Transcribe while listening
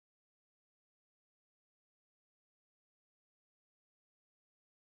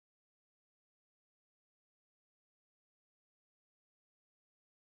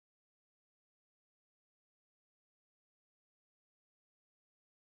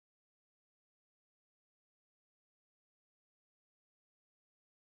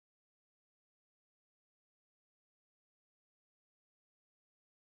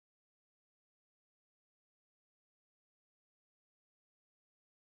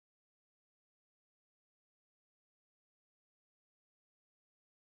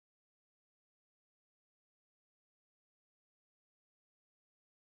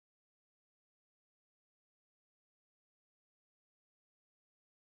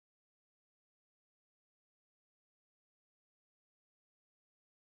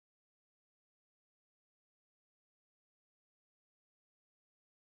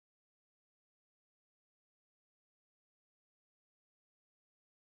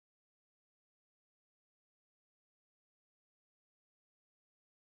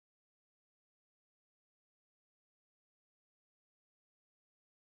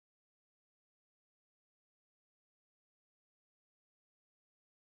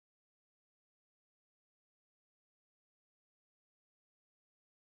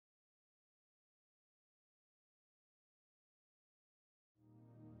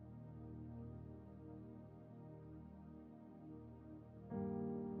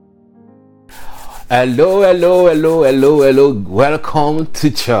Hello, hello, hello, hello, hello. Welcome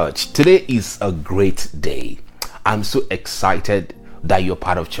to church. Today is a great day. I'm so excited that you're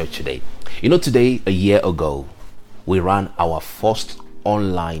part of church today. Today, a year ago, we ran our first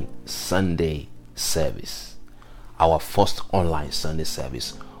online Sunday service. Our first online Sunday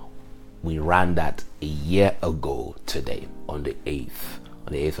service. We ran that a year ago today on the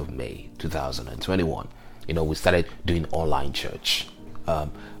 8th of May 2021. We started doing online church.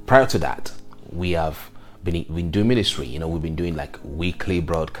 Prior to that, we have been doing ministry. We've been doing like weekly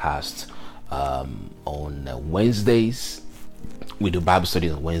broadcasts on Wednesdays. We do Bible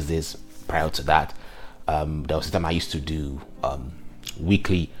studies on Wednesdays. Prior to that, there was a time I used to do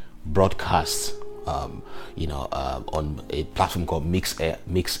weekly broadcasts on a platform called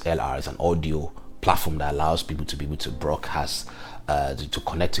MixLR. It's an audio platform that allows people to be able to broadcast, to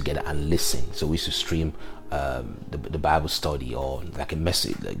connect together and listen. So we used to stream the Bible study, or like a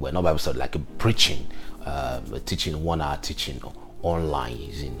message, not Bible study, like a preaching, a teaching, 1 hour teaching online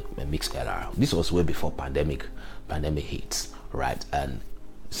using MixLR. This was way before pandemic hits, right? And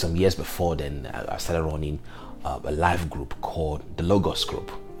some years before then, I started running a live group called the Logos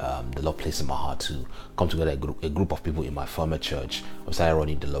Group. The Lord placed in my heart to come together, a group of people in my former church. I started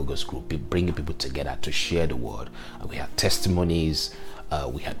running the Logos Group, bringing people together to share the word. We had testimonies,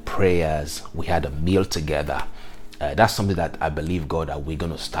 we had prayers, we had a meal together. That's something that I believe God that we're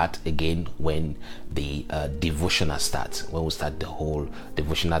going to start again when the devotional starts, when we start the whole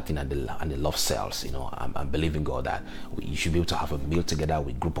devotional thing and the love cells. I'm believing God that you should be able to have a meal together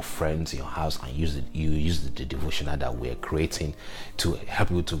with a group of friends in your house and use the devotional that we're creating to help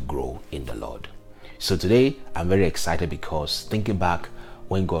you to grow in the Lord. So today I'm very excited because thinking back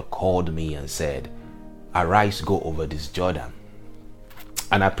when God called me and said, "Arise, go over this Jordan,"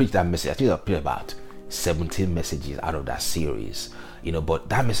 and I preached that message. I think I preached about 17 messages out of that series, but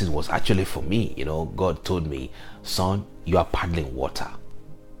that message was actually for me. God told me, "Son, you are paddling water."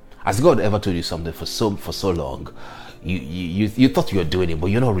 Has God ever told you something for so long? You thought you were doing it, but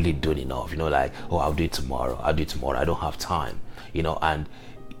you're not really doing enough. Oh, I'll do it tomorrow. I don't have time. And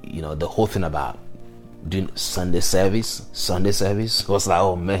the whole thing about doing Sunday service was like,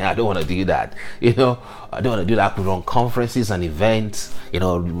 oh man, I don't want to do that. I don't want to do that. I could run conferences and events,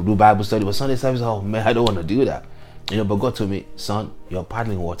 do Bible study, but Sunday service, oh man, I don't want to do that. But God told me, "Son, you're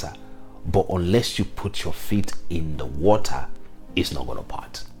paddling water, but unless you put your feet in the water, it's not going to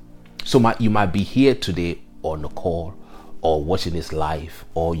part." So you might be here today on the call or watching this live,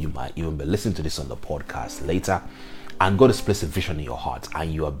 or you might even be listening to this on the podcast later, and God has placed a vision in your heart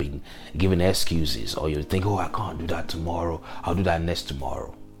and you have been given excuses, or you think, "Oh, I can't do that tomorrow, I'll do that next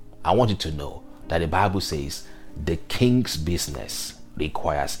tomorrow." I want you to know that the Bible says the king's business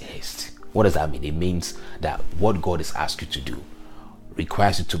requires haste. What does that mean? It means that what God has asked you to do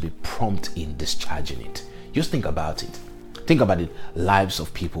requires you to be prompt in discharging it. Just think about it. Think about the lives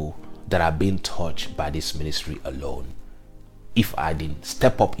of people that are being touched by this ministry alone. If I didn't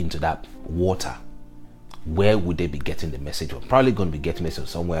step up into that water, where would they be getting the message from? Probably going to be getting message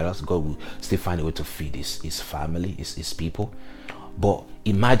somewhere else. God will still find a way to feed his family, his people. But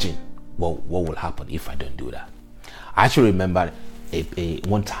imagine what will happen if I don't do that. I actually remember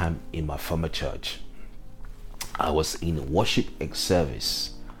one time in my former church, I was in a worship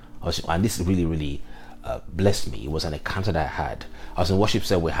service, and this really, really blessed me. It was an encounter that I had. I was in worship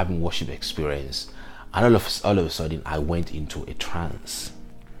service, we're having worship experience, and all of a sudden I went into a trance.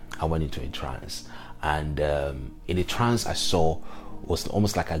 And in the trance I saw was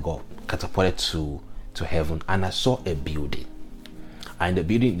almost like I got catapulted to heaven, and I saw a building. And the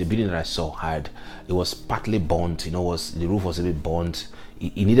building that I saw it was partly burnt. The roof was a bit burnt.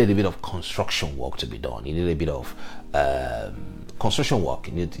 It needed a bit of construction work to be done. It needed a bit of construction work.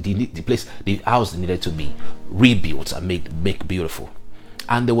 The house needed to be rebuilt and make beautiful.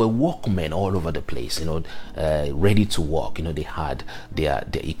 And there were workmen all over the place, ready to work. They had their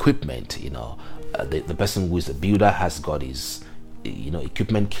equipment. The person who is the builder has got his,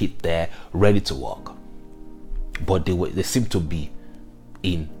 equipment kit there, ready to work. But they seemed to be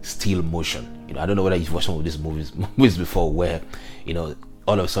in still motion. I don't know whether you've watched some of these movies before, where,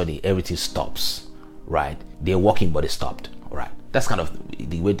 all of a sudden everything stops, right? They're walking, but they stopped, right? That's kind of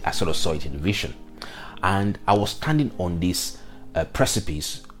the way I sort of saw it in the vision. And I was standing on this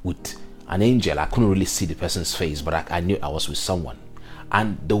precipice with an angel. I couldn't really see the person's face, but I knew I was with someone.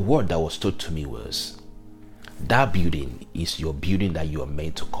 And the word that was told to me was, that building is your building that you are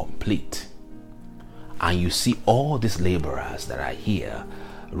meant to complete. And you see all these laborers that are here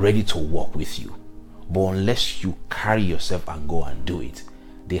ready to work with you. But unless you carry yourself and go and do it,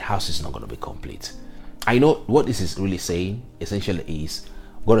 the house is not going to be complete. I know what this is really saying essentially is,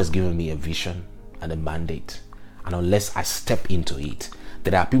 God has given me a vision and a mandate, and unless I step into it,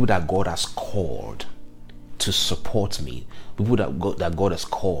 there are people that God has called to support me, people that God has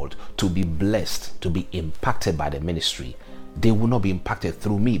called to be blessed, to be impacted by the ministry. They will not be impacted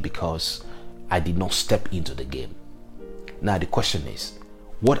through me because I did not step into the game. Now the question is,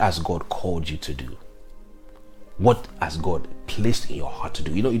 what has God called you to do? What has God placed in your heart to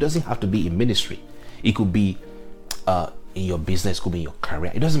do? It doesn't have to be in ministry. It could be in your business, it could be in your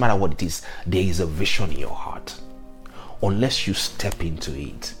career. It doesn't matter what it is. There is a vision in your heart. Unless you step into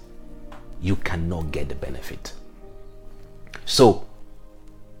it, you cannot get the benefit. So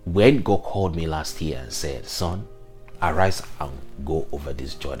when God called me last year and said, son, arise and go over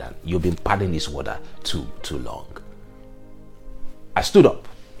this Jordan. You've been padding this water too long. I stood up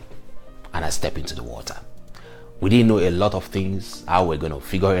and I stepped into the water. We didn't know a lot of things, how we're going to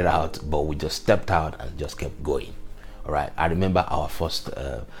figure it out, but we just stepped out and just kept going. All right. I remember our first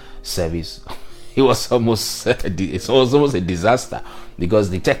service. It was almost a disaster because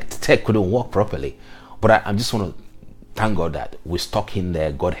the tech couldn't work properly. But I just want to thank God that we stuck in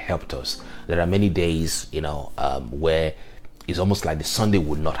there. God helped us. There are many days, where it's almost like the Sunday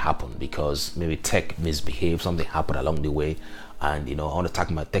would not happen because maybe tech misbehaved, something happened along the way. And I want to thank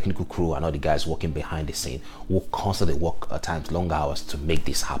my technical crew and all the guys working behind the scene who constantly work at times long hours to make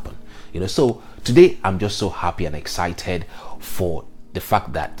this happen. So today I'm just so happy and excited for the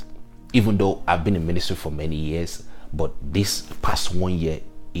fact that even though I've been in ministry for many years, but this past 1 year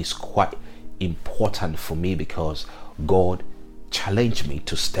is quite important for me because God challenged me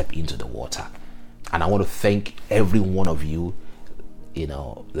to step into the water. And I want to thank every one of you,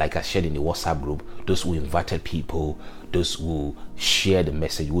 like I shared in the WhatsApp group, those who invited people, those who shared the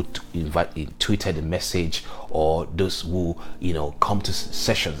message, who tweeted the message, or those who, come to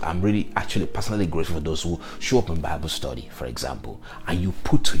sessions. I'm really actually personally grateful for those who show up in Bible study, for example, and you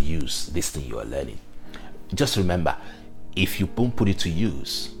put to use this thing you are learning. Just remember, if you don't put it to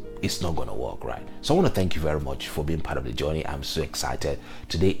use, it's not going to work, right? So I want to thank you very much for being part of the journey. I'm so excited.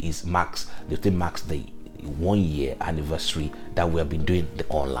 Today marks the 1 year anniversary that we have been doing the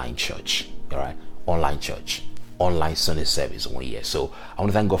online church. All right, online Sunday service 1 year. So I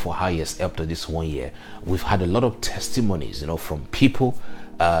want to thank God for how He has helped us this 1 year. We've had a lot of testimonies, from people.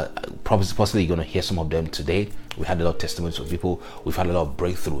 Possibly you're going to hear some of them today. We had a lot of testimonies from people. We've had a lot of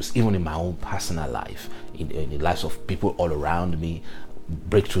breakthroughs, even in my own personal life, in the lives of people all around me.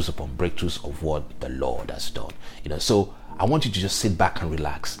 Breakthroughs upon breakthroughs of what the Lord has done. So I want you to just sit back and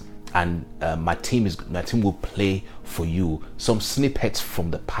relax. And my team will play for you some snippets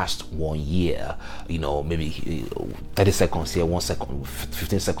from the past 1 year, maybe 30 seconds here, 1 second,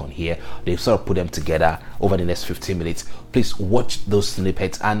 15 seconds here. They sort of put them together over the next 15 minutes. Please watch those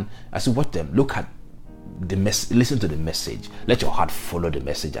snippets, and as you watch them, look at the listen to the message. Let your heart follow the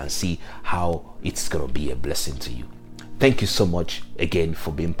message and see how it's going to be a blessing to you. Thank you so much again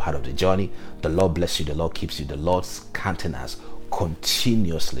for being part of the journey. The Lord bless you. The Lord keeps you. The Lord's countenance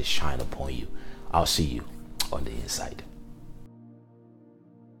continuously shine upon you. I'll see you on the inside.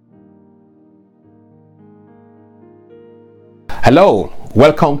 Hello,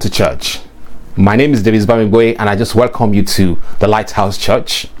 welcome to church. My name is Davis Bamigwe, and I just welcome you to the Lighthouse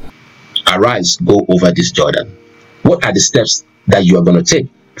Church. Arise, go over this Jordan. What are the steps that you are going to take?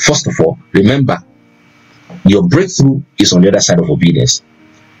 First of all, remember, your breakthrough is on the other side of obedience.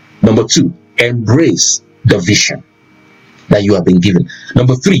 Number 2, embrace the vision that you have been given.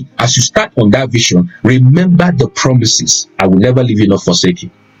 Number 3, as you start on that vision, remember the promises. I will never leave you nor forsake you.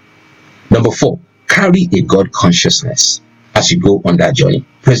 Number 4, carry a God consciousness as you go on that journey.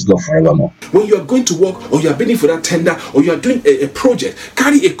 Praise God forevermore. When you are going to work, or you are bidding for that tender, or you are doing a project,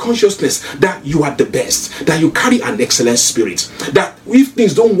 carry a consciousness that you are the best, that you carry an excellent spirit, that if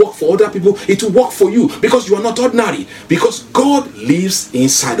things don't work for other people, it will work for you because you are not ordinary, because God lives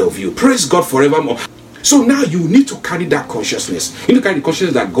inside of you. Praise God forevermore. So now you need to carry that consciousness. You need to carry the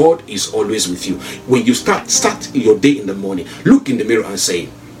consciousness that God is always with you. When you start your day in the morning, look in the mirror and say,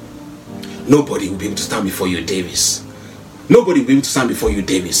 nobody will be able to stand before you, Davis. Nobody will be able to stand before you,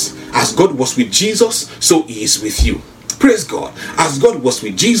 Davis. As God was with Jesus, so He is with you. Praise God. As God was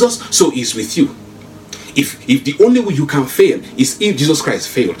with Jesus, so He is with you. If the only way you can fail is if Jesus Christ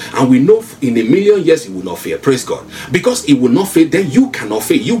failed, and we know in a million years He will not fail. Praise God. Because He will not fail, then you cannot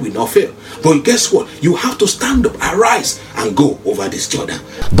fail. You will not fail. But guess what? You have to stand up, arise, and go over this Jordan.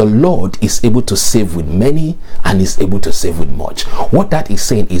 The Lord is able to save with many and is able to save with much. What that is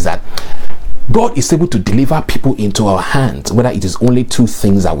saying is that God is able to deliver people into our hands, whether it is only 2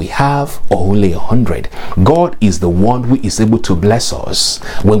 things that we have or only 100. God is the one who is able to bless us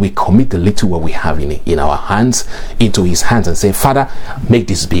when we commit the little what we have in our hands into his hands and say, Father, make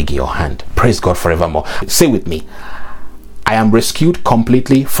this big in your hand. Praise God forevermore. Say with me, I am rescued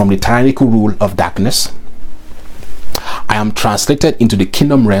completely from the tyrannical rule of darkness. I am translated into the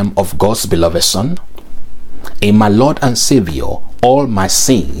kingdom realm of God's beloved Son. In my Lord and Savior, all my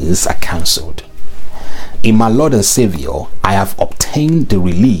sins are cancelled. In my Lord and Savior, I have obtained the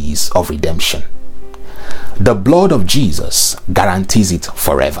release of redemption. The blood of Jesus guarantees it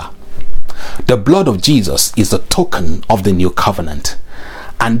forever. The blood of Jesus is the token of the new covenant,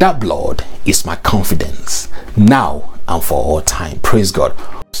 and that blood is my confidence now and for all time. Praise God.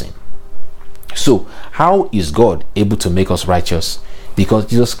 So, how is God able to make us righteous? Because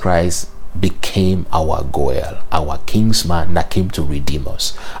Jesus Christ became our Goel, our kingsman that came to redeem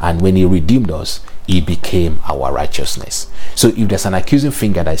us. And when he redeemed us, he became our righteousness. So if there's an accusing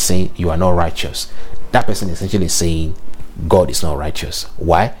finger that's saying you are not righteous, that person is essentially saying God is not righteous.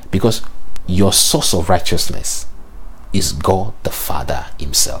 Why? Because your source of righteousness is God the Father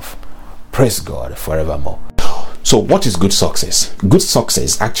himself. Praise God forevermore. So what is good success? Good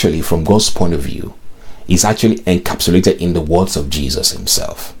success, actually, from God's point of view, is actually encapsulated in the words of Jesus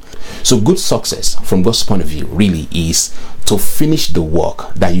himself. So good success from God's point of view really is to finish the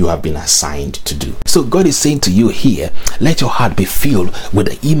work that you have been assigned to do. So God is saying to you here, let your heart be filled with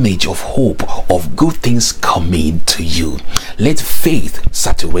the image of hope of good things coming to you. Let faith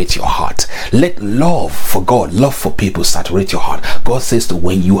saturate your heart. Let love for God, love for people saturate your heart. God says that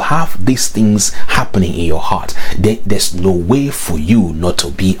when you have these things happening in your heart, there's no way for you not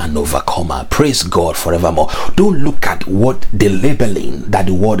to be an overcomer. Praise God forevermore. Don't look at what the labeling that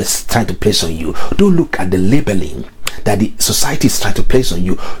the world is trying to place on you. Don't look at the labeling that the society is trying to place on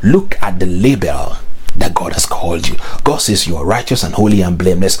you. Look at the label that God has called you. God says you are righteous and holy and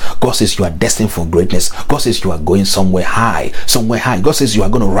blameless. God says you are destined for greatness. God says you are going somewhere high, somewhere high. God says you are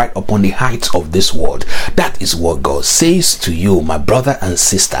going to ride upon the heights of this world. That is what God says to you, my brother and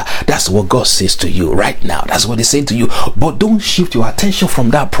sister. That's what God says to you right now. That's what he's saying to you. But don't shift your attention from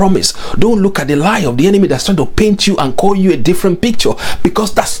that promise. Don't look at the lie of the enemy that's trying to paint you and call you a different picture,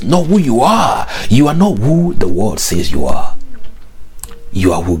 because that's not who you are. You are not who the world says you are.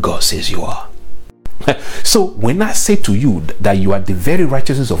 You are who God says you are. So when I say to you that you are the very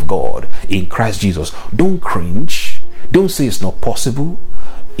righteousness of God in Christ Jesus, don't cringe. Don't say it's not possible.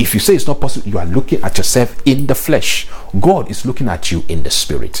 If you say it's not possible, you are looking at yourself in the flesh. God is looking at you in the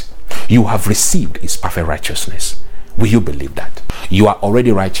spirit. You have received his perfect righteousness. Will you believe that? You are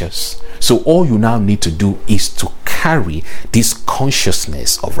already righteous. So all you now need to do is to carry this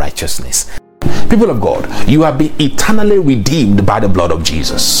consciousness of righteousness. People of God, you have been eternally redeemed by the blood of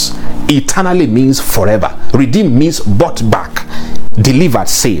Jesus. Eternally means forever. Redeemed means bought back, delivered,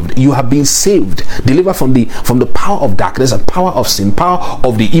 saved. You have been saved, delivered from the power of darkness and power of sin, power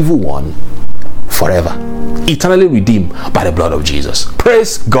of the evil one, forever. Eternally redeemed by the blood of Jesus.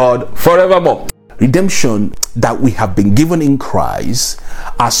 Praise God forevermore. Redemption that we have been given in Christ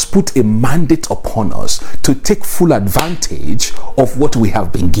has put a mandate upon us to take full advantage of what we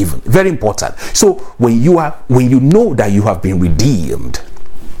have been given. Very important. So when you know that you have been redeemed,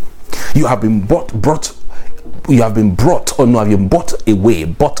 you have been brought away,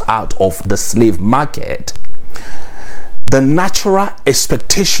 bought out of the slave market, the natural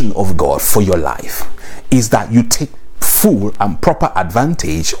expectation of God for your life is that you take full and proper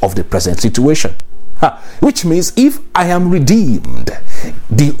advantage of the present situation. Which means if I am redeemed,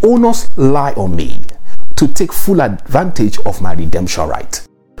 the onus lie on me to take full advantage of my redemption right.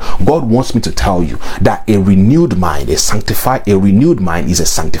 God wants me to tell you that a renewed mind is a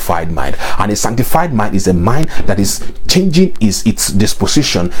sanctified mind, and a sanctified mind is a mind that is changing its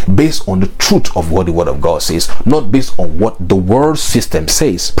disposition based on the truth of what the word of God says, not based on what the world system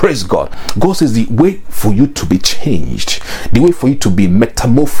says. Praise God. God says the way for you to be changed, the way for you to be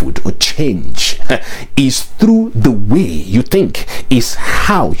metamorphosed or change is through the way you think, is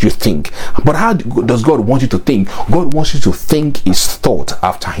how you think. But how does God want you to think? God wants you to think his thought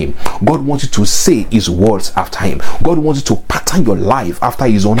after him. God wants you to say his words after him. God wants you to pattern your life after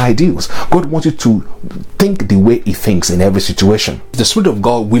his own ideals. God wants you to think the way he thinks in every situation. The Spirit of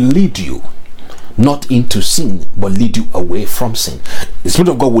God will lead you not into sin, but lead you away from sin. The Spirit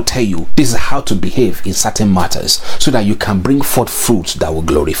of God will tell you this is how to behave in certain matters so that you can bring forth fruits that will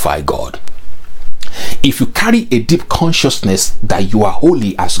glorify God. If you carry a deep consciousness that you are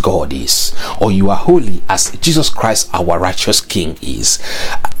holy as God is, or you are holy as Jesus Christ, our righteous King, is,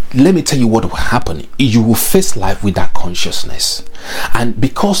 let me tell you what will happen. You will face life with that consciousness. And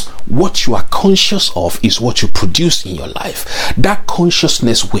because what you are conscious of is what you produce in your life, that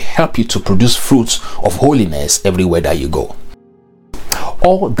consciousness will help you to produce fruits of holiness everywhere that you go.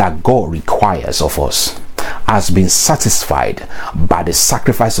 All that God requires of us has been satisfied by the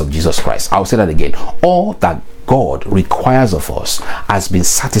sacrifice of Jesus Christ. I'll say that again. All that God requires of us has been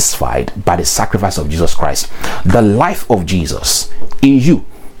satisfied by the sacrifice of Jesus Christ. The life of Jesus in you,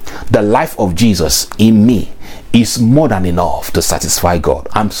 the life of Jesus in me, is more than enough to satisfy God.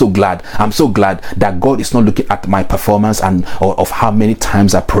 I'm so glad that God is not looking at my performance and or of how many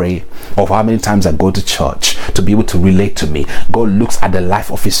times I pray, of how many times I go to church to be able to relate to me. God looks at the life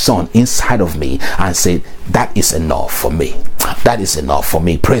of his son inside of me and said, that is enough for me. That is enough for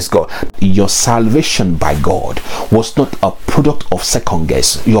me. Praise God. Your salvation by God was not a product of second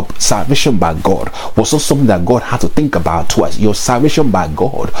guess. Your salvation by God was not something that God had to think about twice. Your salvation by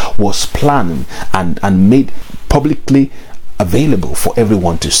God was planned and made publicly available for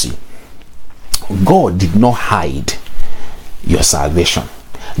everyone to see. God did not hide your salvation.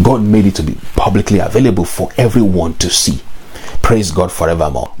 God made it to be publicly available for everyone to see. Praise God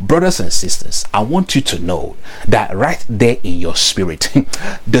forevermore. Brothers and sisters, I want you to know that right there in your spirit,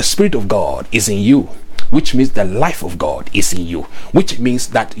 the Spirit of God is in you, which means the life of God is in you, which means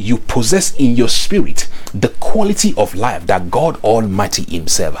that you possess in your spirit the quality of life that God Almighty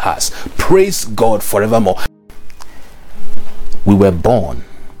himself has. Praise God forevermore. We were born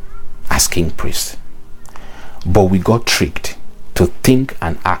as king priests, but we got tricked to think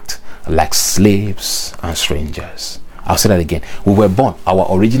and act like slaves and strangers. I'll say that again. We were born, our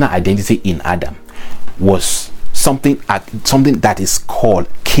original identity in Adam was something that is called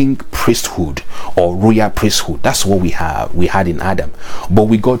king priesthood or royal priesthood. That's what we had in Adam. But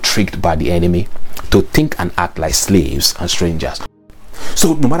we got tricked by the enemy to think and act like slaves and strangers.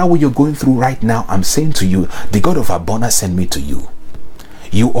 So no matter what you're going through right now, I'm saying to you, the God of abundance sent me to you.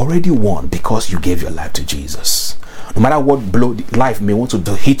 You already won because you gave your life to Jesus. No matter what blow life may want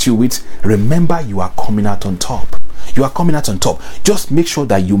to hit you with, remember you are coming out on top. You are coming out on top. Just make sure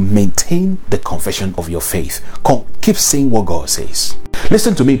that you maintain the confession of your faith. Keep saying what God says.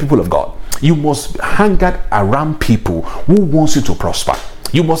 Listen to me, people of God. You must hang out around people who wants you to prosper.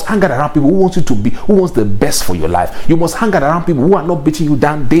 You must hang out around people who wants you to be, who wants the best for your life. You must hang out around people who are not beating you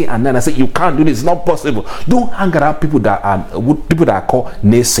down day and night and say you can't do this, it's not possible. Don't hang around people that are called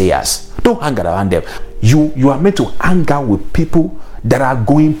naysayers. Don't hang around them. You are meant to hang out with people that are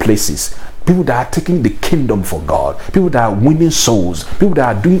going places. People that are taking the kingdom for God, people that are winning souls, people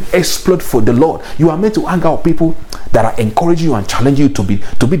that are doing exploit for the Lord. You are meant to hang out with people that are encouraging you and challenging you to be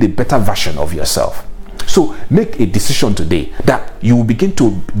the better version of yourself. So make a decision today that you will begin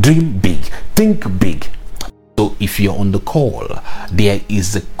to dream big, think big. So if you're on the call, there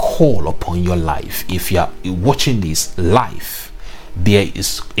is a call upon your life. If you are watching this live, there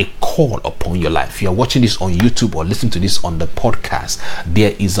is a call upon your life. If you are watching this on YouTube or listening to this on the podcast,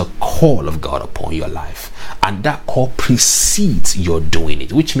 there is a call of God upon your life, and that call precedes your doing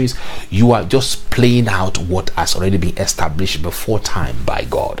it, which means you are just playing out what has already been established before time by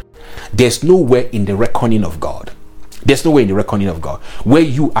God. There's nowhere in the reckoning of God. There's nowhere in the reckoning of God where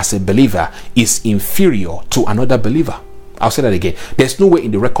you as a believer is inferior to another believer. I'll say that again. There's nowhere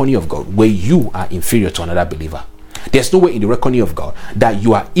in the reckoning of God where you are inferior to another believer. There's nowhere in the reckoning of God that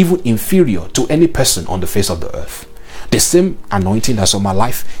you are even inferior to any person on the face of the earth. The same anointing that's on my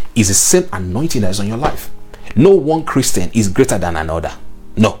life is the same anointing that's on your life. No one Christian is greater than another.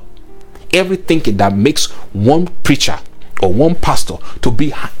 No. Everything that makes one preacher or one pastor to be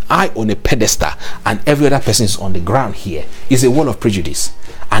high on a pedestal and every other person is on the ground here is a wall of prejudice.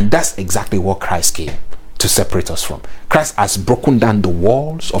 And that's exactly what Christ came to separate us from. Christ has broken down the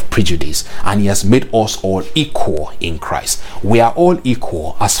walls of prejudice and he has made us all equal in Christ. We are all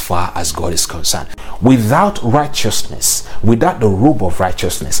equal as far as God is concerned. Without righteousness, without the robe of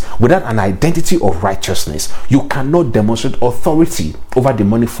righteousness, without an identity of righteousness, you cannot demonstrate authority over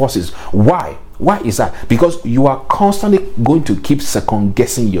demonic forces. Why? Why is that? Because you are constantly going to keep second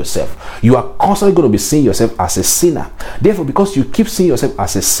guessing yourself. You are constantly going to be seeing yourself as a sinner. Therefore, because you keep seeing yourself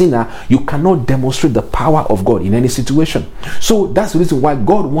as a sinner, you cannot demonstrate the power of God in any situation. So that's the reason why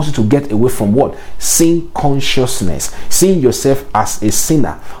God wants you to get away from what? Sin consciousness. Seeing yourself as a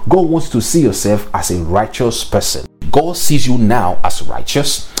sinner. God wants you to see yourself as a righteous person. God sees you now as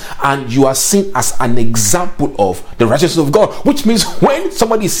righteous, and you are seen as an example of the righteousness of God, which means when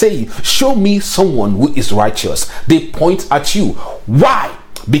somebody is saying, show me someone who is righteous, they point at you. Why?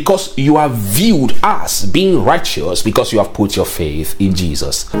 Because you are viewed as being righteous because you have put your faith in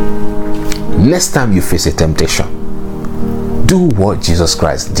Jesus. Next time you face a temptation, Do what Jesus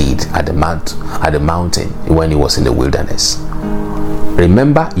Christ did at the mountain when he was in the wilderness.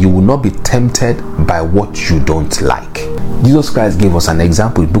 Remember, you will not be tempted by what you don't like. Jesus Christ gave us an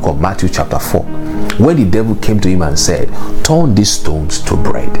example in the book of Matthew chapter 4. When the devil came to him and said, turn these stones to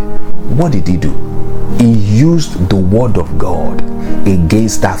bread. What did he do? He used the word of God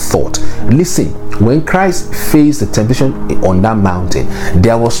against that thought. Listen, when Christ faced the temptation on that mountain,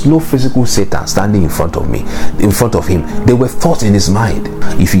 there was no physical Satan standing in front of him. There were thoughts in his mind.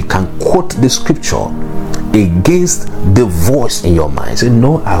 If you can quote the scripture against the voice in your mind, say,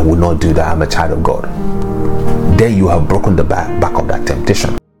 no, I will not do that, I'm a child of God, then you have broken the back of that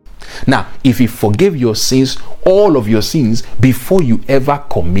temptation. Now, if he forgave your sins, all of your sins, before you ever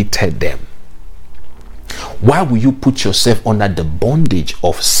committed them, why will you put yourself under the bondage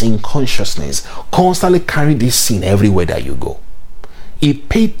of sin consciousness, constantly carrying this sin everywhere that you go? He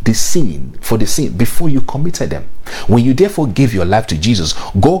paid the sin for the sin before you committed them. When you therefore gave your life to Jesus,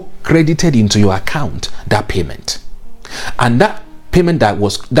 God credited into your account that payment. And that payment that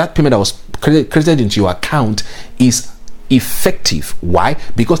was credited into your account is effective. Why?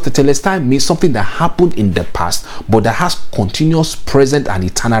 Because tetelestai means something that happened in the past, but that has continuous, present, and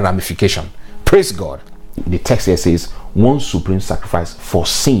eternal ramification. Praise God. The text here says, one supreme sacrifice for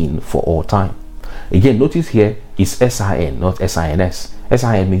sin for all time. Again, notice here is sin, not sins.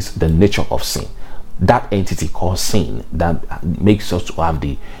 Sin means the nature of sin. That entity called sin that makes us to have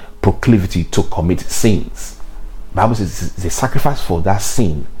the proclivity to commit sins. The Bible says the sacrifice for that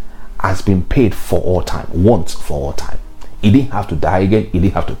sin has been paid for all time, once for all time. He didn't have to die again. He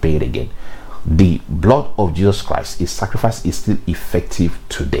didn't have to pay it again. The blood of Jesus Christ, his sacrifice, is still effective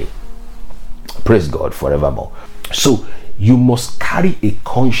today. Praise God forevermore. So you must carry a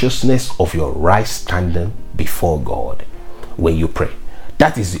consciousness of your right standing before God when you pray.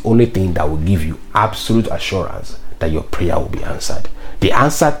 That is the only thing that will give you absolute assurance that your prayer will be answered. The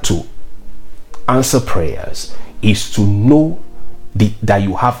answer to answer prayers is to know that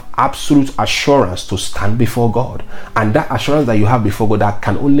you have absolute assurance to stand before God. And that assurance that you have before God, that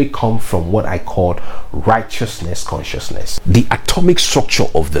can only come from what I call righteousness consciousness. The atomic structure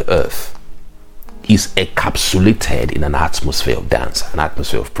of the earth is encapsulated in an atmosphere of dance, an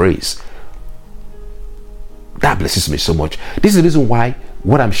atmosphere of praise. That blesses me so much. This is the reason why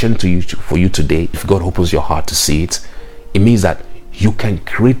what I'm sharing for you today, if God opens your heart to see it, it means that you can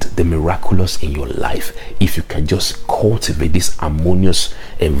create the miraculous in your life if you can just cultivate this harmonious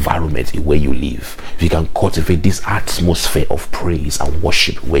environment where you live. If you can cultivate this atmosphere of praise and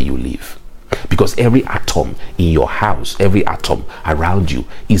worship where you live. Because every atom in your house, every atom around you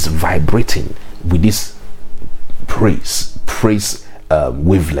is vibrating with this praise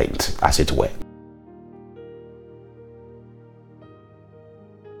wavelength, as it were.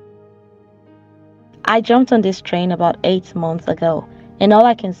 I jumped on this train about 8 months ago, and all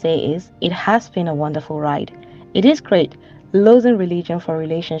I can say is it has been a wonderful ride. It is great losing religion for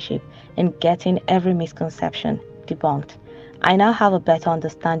relationship and getting every misconception debunked. I now have a better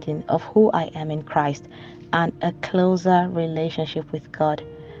understanding of who I am in Christ and a closer relationship with God.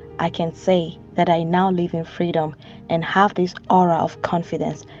 I can say that I now live in freedom and have this aura of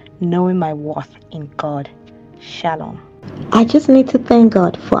confidence, knowing my worth in God. Shalom. I just need to thank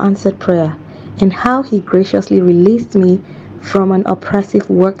God for answered prayer and how He graciously released me from an oppressive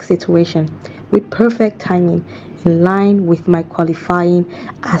work situation with perfect timing in line with my qualifying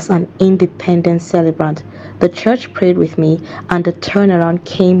as an independent celebrant. The church prayed with me and the turnaround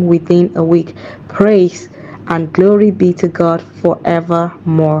came within a week. Praise and glory be to God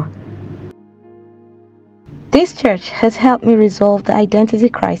forevermore. This church has helped me resolve the identity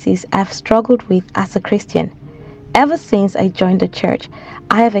crisis I've struggled with as a Christian. Ever since I joined the church,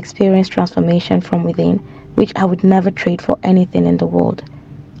 I have experienced transformation from within, which I would never trade for anything in the world.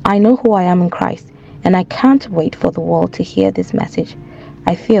 I know who I am in Christ, and I can't wait for the world to hear this message.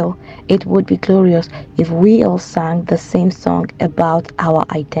 I feel it would be glorious if we all sang the same song about our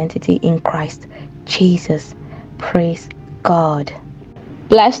identity in Christ Jesus. Praise God.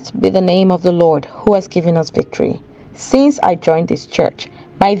 Blessed be the name of the Lord who has given us victory. Since I joined this church,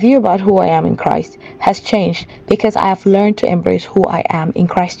 my view about who I am in Christ has changed because I have learned to embrace who I am in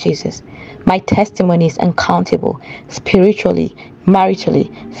Christ Jesus. My testimony is uncountable, spiritually, maritally,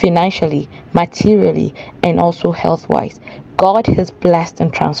 financially, materially, and also health-wise. God has blessed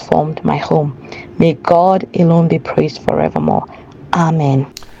and transformed my home. May God alone be praised forevermore.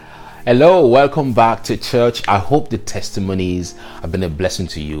 Amen. Hello, welcome back to church. I hope the testimonies have been a blessing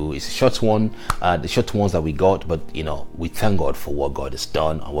to you. It's a short one, the short ones that we got, but we thank God for what God has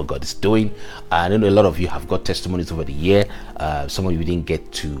done and what God is doing. I know a lot of you have got testimonies over the year. Some of you didn't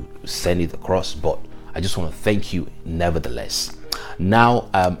get to send it across, but I just want to thank you nevertheless. Now,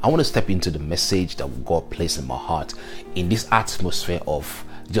 I want to step into the message that God placed in my heart in this atmosphere of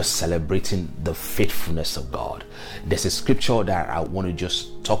just celebrating the faithfulness of God. There's a scripture that I want to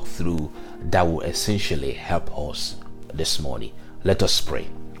just talk through that will essentially help us this morning. Let us pray.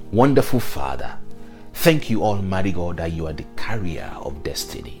 Wonderful Father, thank you, Almighty God, that you are the carrier of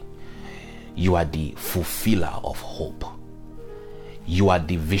destiny. You are the fulfiller of hope. You are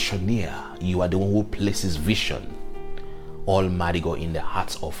the visioneer. You are the one who places vision, Almighty God, in the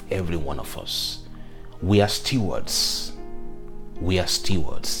hearts of every one of us. We are stewards. We are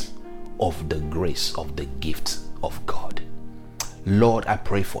stewards of the grace, of the gift of God. Lord, I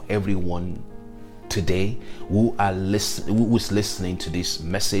pray for everyone today who is listening to this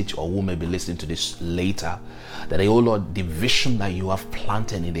message, or who may be listening to this later, that oh Lord, the vision that you have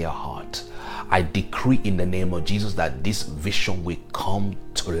planted in their heart, I decree in the name of Jesus that this vision will come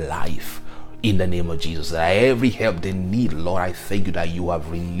to life in the name of Jesus. That every help they need, Lord, I thank you that you have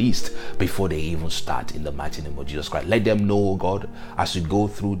released before they even start, in the mighty name of Jesus Christ. Let them know, God, as we go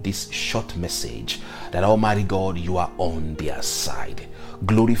through this short message, that Almighty God, you are on their side.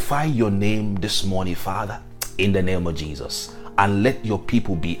 Glorify your name this morning, Father, in the name of Jesus, and let your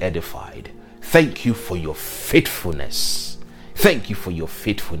people be edified. Thank you for your faithfulness. Thank you for your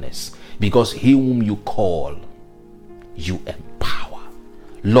faithfulness, because he whom you call, you empower.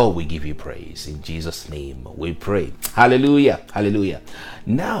 Lord, we give you praise. In Jesus' name we pray. Hallelujah. Hallelujah.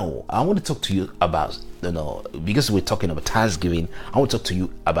 Now, I want to talk to you about, because we're talking about Thanksgiving, I want to talk to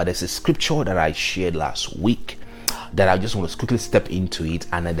you about this scripture that I shared last week, that I just want to quickly step into it,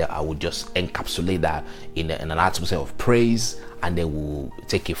 and then I will just encapsulate that in an atmosphere of praise, and then we'll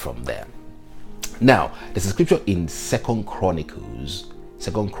take it from there. Now, there's a scripture in Second Chronicles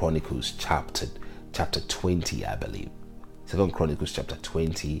chapter 20, I believe. Second Chronicles chapter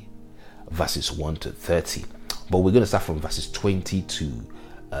 20, verses 1 to 30. But we're going to start from verses 20 to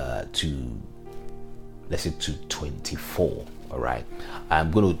let's say to 24. All right,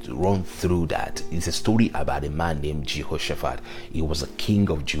 I'm going to run through that. It's a story about a man named Jehoshaphat. He was a king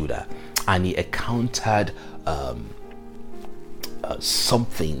of Judah, and he encountered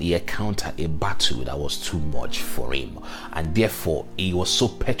something. He encountered a battle that was too much for him, and therefore he was so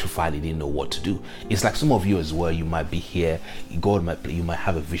petrified he didn't know what to do. It's like some of you as well. You might be here, you might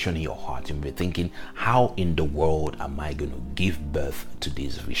have a vision in your heart. You may be thinking, how in the world am I going to give birth to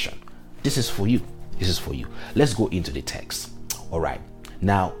this vision? This is for you. This is for you. Let's go into the text. All right,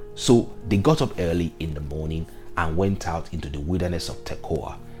 now, so they got up early in the morning and went out into the wilderness of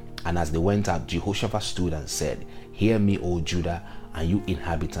Tekoa. And as they went out, Jehoshaphat stood and said, "Hear me, O Judah, and you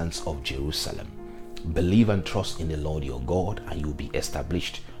inhabitants of Jerusalem. Believe and trust in the Lord your God, and you will be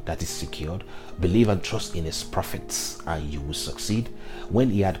established," that is secured. "Believe and trust in his prophets, and you will succeed." When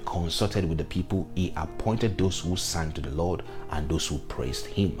he had consulted with the people, he appointed those who sang to the Lord and those who praised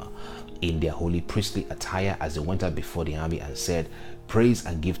him in their holy priestly attire as they went out before the army, and said, "Praise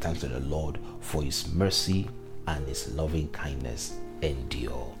and give thanks to the Lord, for his mercy and his loving kindness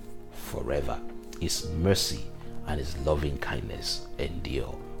endure forever." His mercy and his loving kindness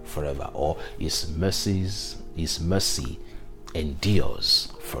endure forever, or his mercy endures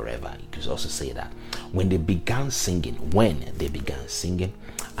forever. You could also say that. When they began singing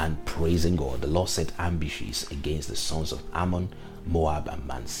and praising God, the Lord set ambushes against the sons of Ammon, Moab,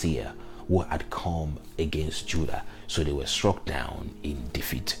 and Seir, who had come against Judah, so they were struck down in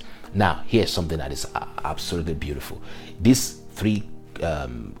defeat. Now, here's something that is absolutely beautiful. These three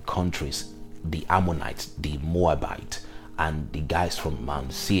countries, the Ammonites, the Moabite, and the guys from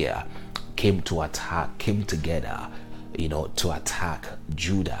Mount Seir, came together, to attack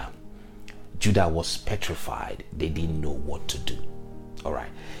Judah. Judah was petrified. They didn't know what to do. All right.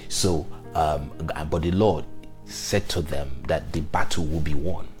 So, but the Lord said to them that the battle will be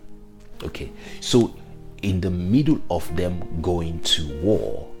won. Okay. So, in the middle of them going to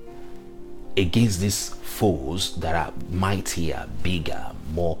war against these foes that are mightier, bigger,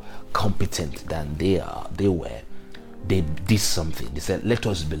 more competent than they were, they did something. They said, "Let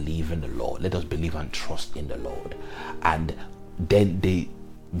us believe in the Lord. Let us believe and trust in the Lord." And then they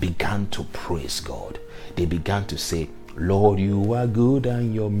began to praise God. They began to say, "Lord, you are good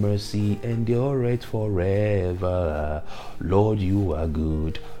and your mercy endureth forever. Lord, you are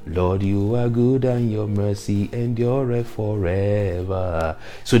good. Lord, you are good and your mercy endureth forever."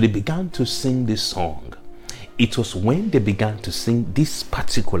 So they began to sing this song. It was when they began to sing this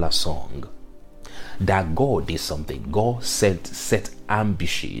particular song that God did something. God set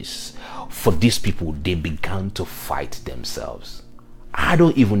ambushes for these people. They began to fight themselves. I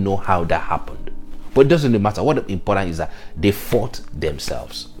don't even know how that happened, but it doesn't matter. What important is that they fought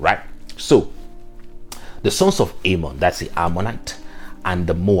themselves, right? So The sons of Ammon, that's the Ammonite, and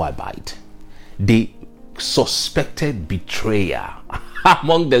the Moabite, they suspected betrayal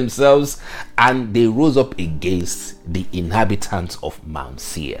among themselves, and they rose up against the inhabitants of Mount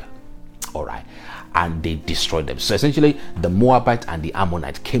Seir. All right, and they destroyed them. So essentially, the Moabite and the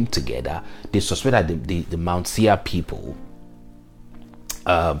Ammonite came together. They suspected the Mount Seir people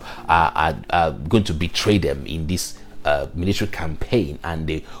are going to betray them in this military campaign, and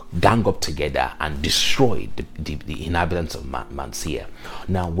they gang up together and destroy the inhabitants of Mount Seir.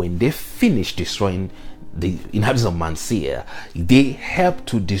 Now, when they finished destroying the inhabitants of Mount Seir, they helped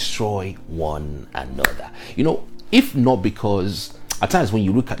to destroy one another. If not because at times when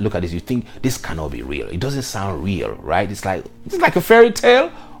you look at this, you think this cannot be real. It doesn't sound real, right? It's like a fairy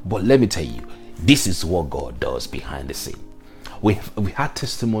tale. But let me tell you, this is what God does behind the scene. We had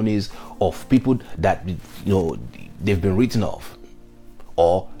testimonies of people that they've been written off,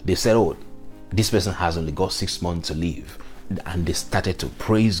 or they said, "Oh, this person has only got 6 months to live," and they started to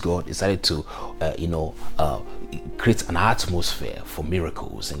praise God. They started to create an atmosphere for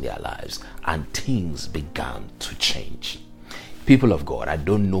miracles in their lives, and things began to change. People of God, I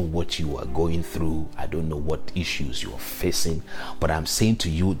don't know what you are going through. I don't know what issues you are facing, but I'm saying to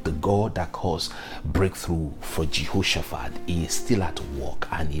you, the God that caused breakthrough for Jehoshaphat is still at work,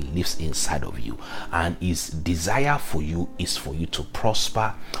 and he lives inside of you, and his desire for you is for you to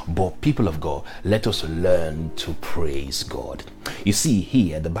prosper. But people of God, let us learn to praise God. You see,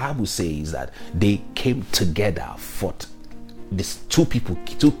 here the Bible says that they came together, fought. These two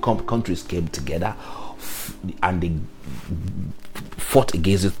countries came together, and they fought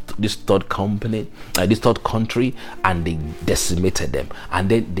against this third country, and they decimated them, and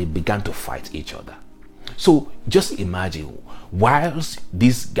then they began to fight each other. So just imagine, whilst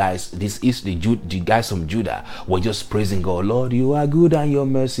the guys from Judah were just praising God, "Lord, you are good and your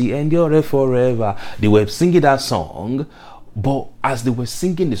mercy endureth forever." They were singing that song, but as they were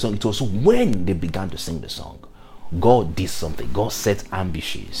singing the song, it was when they began to sing the song, God did something. God set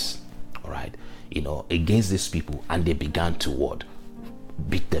ambushes, all right, against these people, and they began to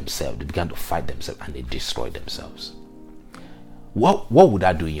beat themselves. They began to fight themselves, and they destroyed themselves. What would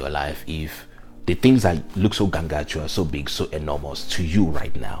that do in your life if the things that look so gargantuous, so big, so enormous to you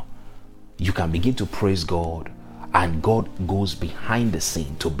right now, you can begin to praise God, and God goes behind the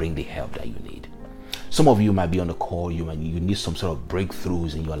scene to bring the help that you need? Some of you might be on a call. You need some sort of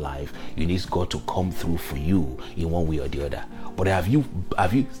breakthroughs in your life. You need God to come through for you in one way or the other. But have you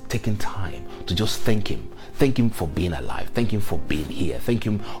taken time to just thank Him? Thank Him for being alive. Thank Him for being here. Thank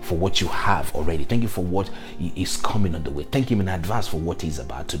Him for what you have already. Thank Him for what is coming on the way. Thank Him in advance for what He's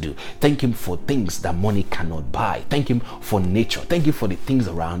about to do. Thank Him for things that money cannot buy. Thank Him for nature. Thank Him for the things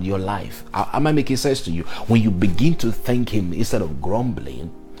around your life. Am I making sense to you? When you begin to thank Him instead of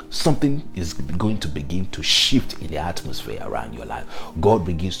grumbling, something is going to begin to shift in the atmosphere around your life. God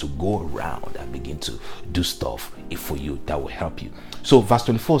begins to go around and begin to do stuff for you that will help you. So verse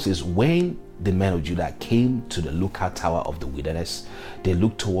 24 says, when the men of Judah came to the lookout tower of the wilderness, they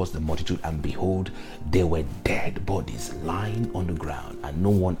looked towards the multitude, and behold, there were dead bodies lying on the ground, and no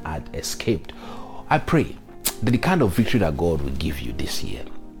one had escaped. I pray that the kind of victory that God will give you this year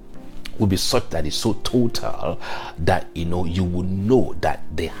will be such that it's so total that you will know that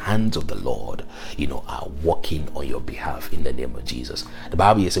the hands of the Lord are working on your behalf in the name of Jesus. The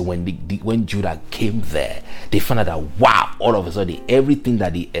Bible says when Judah came there, they found out that wow, all of a sudden everything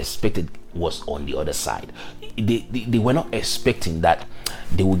that they expected was on the other side. They were not expecting that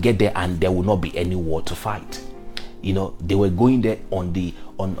they would get there and there will not be any war to fight. They were going there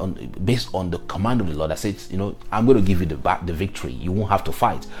based on the command of the Lord that says, I'm going to give you the victory. You won't have to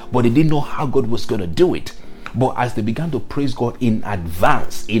fight. But they didn't know how God was going to do it. But as they began to praise God in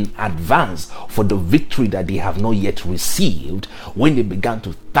advance for the victory that they have not yet received, when they began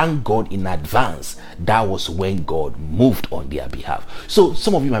to thank God in advance, that was when God moved on their behalf. So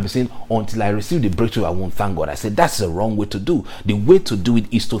some of you might be saying, until I receive the breakthrough, I won't thank God. I said, that's the wrong way to do. The way to do it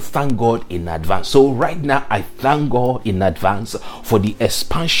is to thank God in advance. So right now, I thank God in advance for the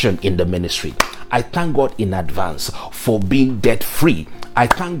expansion in the ministry. I thank God in advance for being debt free. I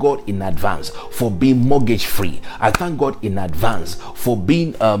thank God in advance for being mortgage free. I thank God in advance for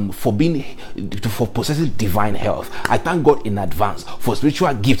possessing divine health. I thank God in advance for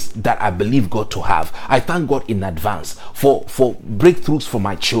spiritual gifts that I believe God to have. I thank God in advance for breakthroughs for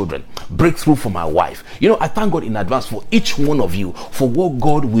my children, breakthrough for my wife. I thank God in advance for each one of you for what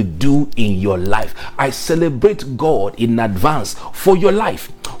God will do in your life. I celebrate God in advance for your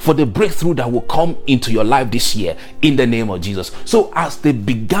life, for the breakthrough that will come into your life this year in the name of Jesus. So as they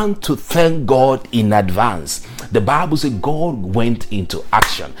began to thank God in advance, the Bible says God went into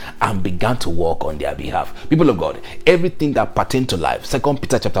action and began to work on their behalf. People of God, everything that pertains to life, 2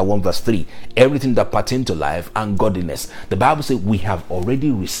 Peter chapter 1 verse 3, everything that pertains to life and godliness, the Bible says we have already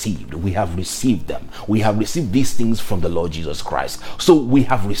received. We have received them. We have received these things from the Lord Jesus Christ. So we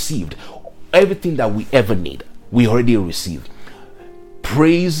have received everything that we ever need. We already received.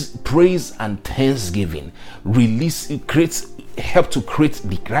 Praise and thanksgiving help to create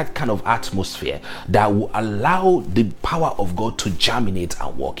the right kind of atmosphere that will allow the power of God to germinate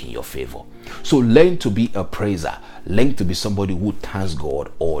and work in your favor. So learn to be a praiser. Learn to be somebody who thanks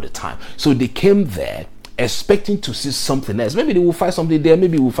God all the time. So they came there expecting to see something else. Maybe they will find something there,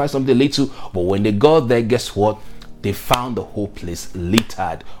 maybe we'll find something later. But when they got there, guess what? They found the whole place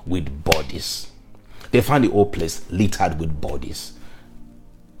littered with bodies. They found the whole place littered with bodies.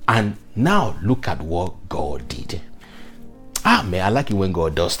 And now look at what God did. Man, I like it when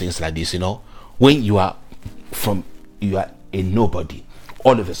God does things like this, when you are a nobody,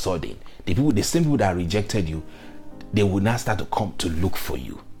 all of a sudden, the same people that rejected you, they will now start to come to look for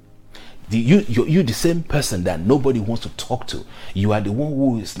you. You the same person that nobody wants to talk to. You are the one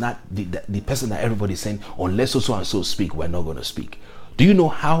who is not the person that everybody is saying, unless so and so speak, we're not going to speak. Do you know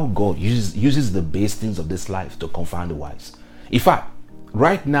how God uses the base things of this life to confound the wise? In fact,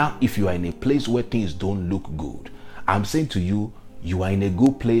 right now, if you are in a place where things don't look good, I'm saying to you, you are in a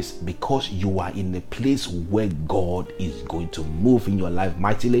good place because you are in a place where God is going to move in your life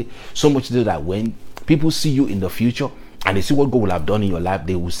mightily. So much so that when people see you in the future and they see what God will have done in your life,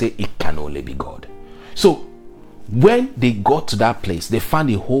 they will say it can only be God. So when they got to that place, they found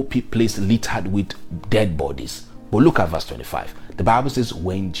the whole place littered with dead bodies. But look at verse 25. The Bible says,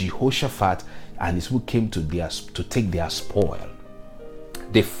 when Jehoshaphat and his people came to take their spoil,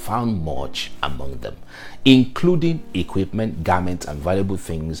 they found much among them, including equipment, garments, and valuable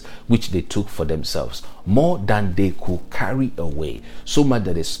things which they took for themselves, more than they could carry away, so much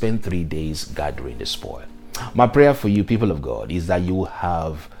that they spent 3 days gathering the spoil. My prayer for you, people of God, is that you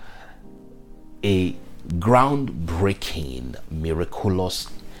have a groundbreaking, miraculous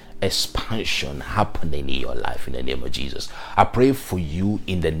expansion happening in your life in the name of Jesus. I pray for you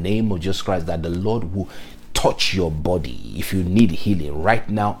in the name of Jesus Christ that the Lord will touch your body. If you need healing right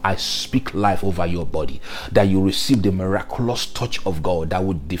now, I speak life over your body, that you receive the miraculous touch of God that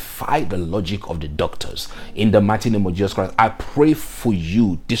would defy the logic of the doctors. In the mighty name of Jesus Christ, I pray for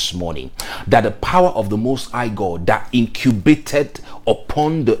you this morning that the power of the Most High God that incubated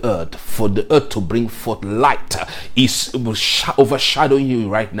upon the earth for the earth to bring forth light is overshadowing you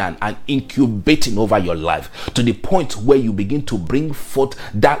right now and incubating over your life to the point where you begin to bring forth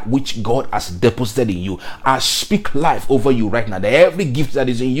that which God has deposited in you. I speak life over you right now, that every gift that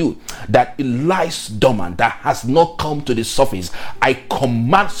is in you that lies dormant, that has not come to the surface, I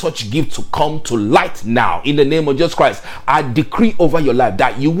command such gift to come to light now in the name of Jesus Christ. I decree over your life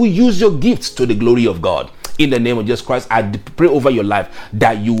that you will use your gifts to the glory of God. In the name of Jesus Christ, I pray over your life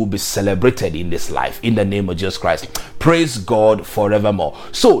that you will be celebrated in this life. In the name of Jesus Christ. Praise God forevermore.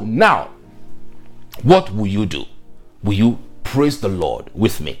 So now, what will you do? Will you praise the Lord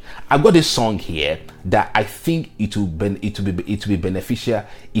with me? I've got a song here that I think it will be beneficial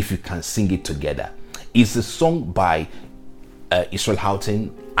if you can sing it together. It's a song by Israel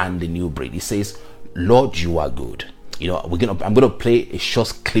Houghton and the New Breed. It says, Lord, you are good. I'm gonna play a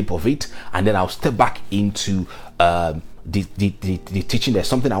short clip of it, and then I'll step back into the teaching. There's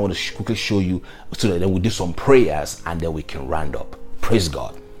something I want to quickly show you, so that then we'll do some prayers and then we can round up. Praise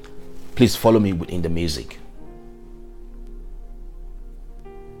God. Please follow me in the music.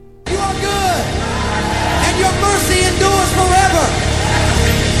 You are good, and your mercy endures forever.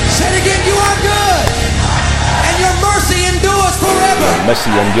 Say it again, you are good, and your mercy endures forever.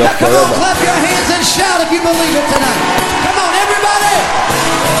 Mercy endures now, come forever. on, clap your hands and shout if you believe it tonight. Come on, everybody.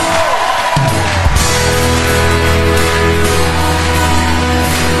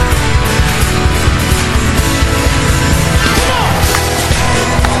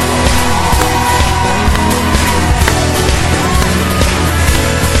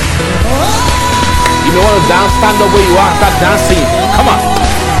 You want to dance, stand up where you are, start dancing. Come on.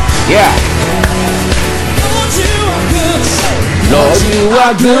 Yeah. Lord, you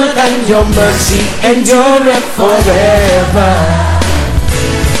are good and your mercy endureth forever.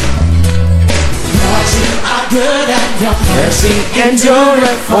 Lord, you are good and your Mercy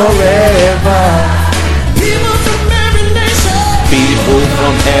endureth forever. people from every nation. People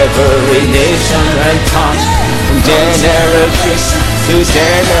from every nation and tongue, from generation to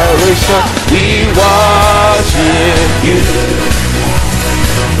generation, we worship you.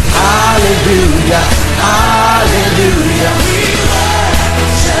 Hallelujah, hallelujah. We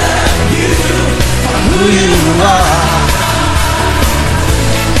worship you for who you are.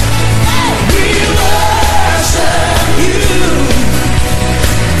 We worship you.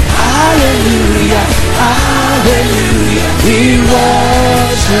 Hallelujah, hallelujah. We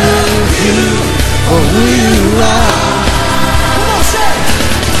worship you for who you are. Come on, say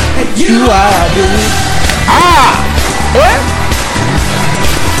it. And you are good.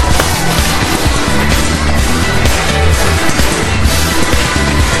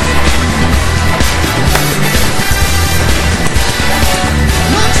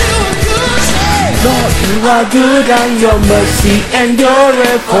 Lord, you are good and your mercy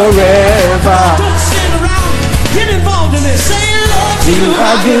endureth forever. Don't stand around, get involved in this. Say, Lord, you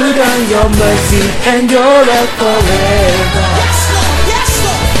are good and your mercy endureth forever. Yes, Lord, yes,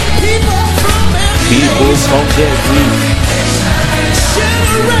 Lord. People from every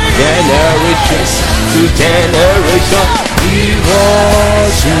generation to generation, we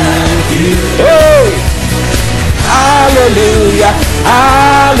worship you. Hey! Hallelujah,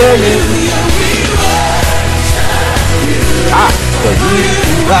 hallelujah. For who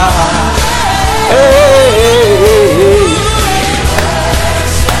you are. Hey.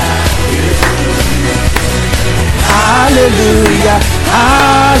 Hallelujah,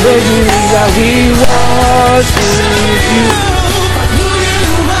 hallelujah. We worship you.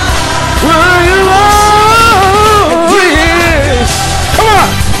 Where you are. Yeah. Come on.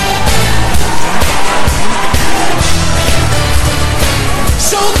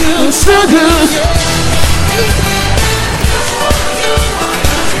 So good, so good.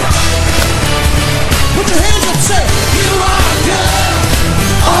 Put your hands up, say, you are good.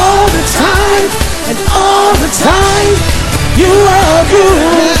 All the time, and all the time, you are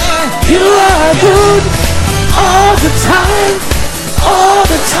good. You are good. All the time, all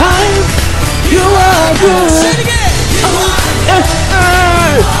the time, you are good. Say it again. You are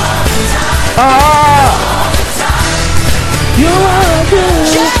good. You are good.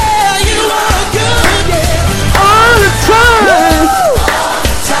 Yeah, you are good. Yeah. All the time.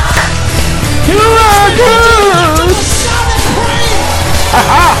 You are good.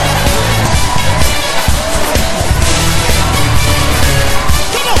 Aha.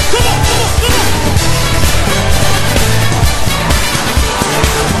 Come on, come on, come on, come on.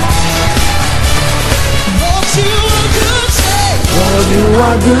 Lord, you are good, say. Lord, you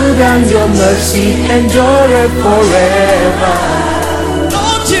are good and your mercy endureth forever.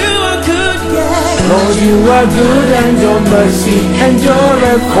 Lord, you are good, yeah. Lord, you are good and your mercy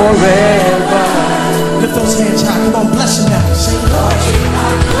endureth forever. Lift those hands high. Come on, bless him now. Say, Lord, you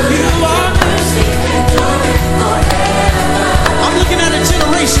are good. You are mercy endureth forever. I'm looking at a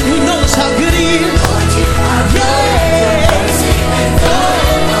generation who knows how good he is. Lord, you are good. Mercy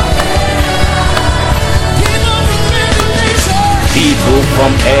endureth forever. People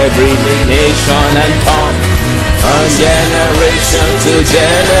from every nation and tongue, from generation to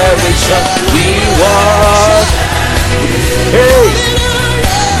generation, we worship. Hey.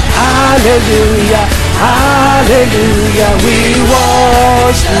 Hallelujah, hallelujah, we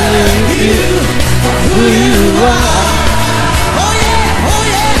worship you for who you are. Oh yeah, oh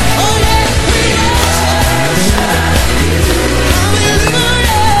yeah, oh yeah, we worship you.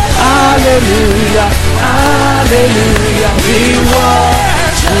 Hallelujah, hallelujah, we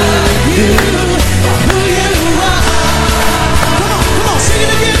worship you for who you are. Come on, sing it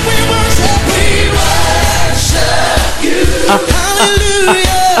again, we worship you.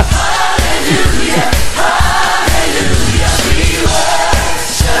 Hallelujah. Hallelujah, hallelujah, we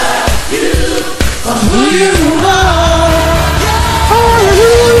worship you for who you are.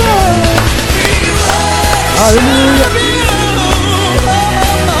 Hallelujah, hallelujah,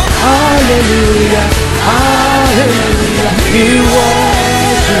 hallelujah, hallelujah, we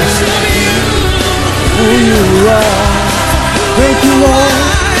worship you who you are. Thank you, Lord.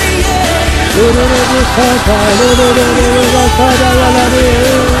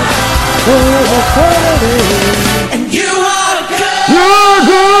 And you are good. You're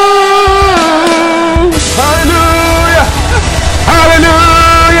good. Hallelujah.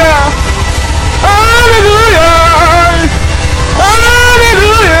 Hallelujah. Hallelujah.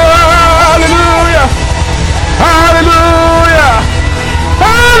 Hallelujah. Hallelujah. Hallelujah.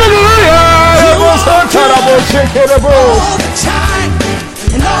 Hallelujah. All the time.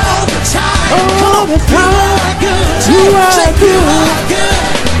 And all the time. All the time. You are good.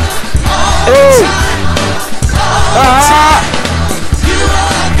 All the time. All the time. You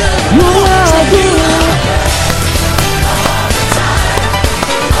are good. You are good.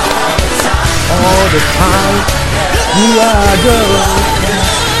 All the time. You are good.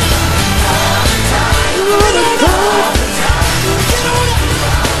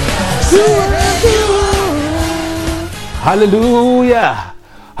 Hallelujah.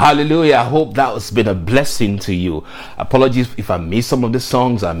 Hallelujah. I hope that has been a blessing to you. Apologies if I missed some of the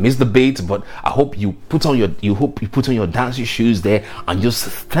songs, I missed the beats, but I hope you put on your dancing shoes there and just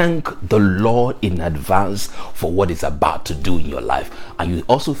thank the Lord in advance for what He's about to do in your life. And you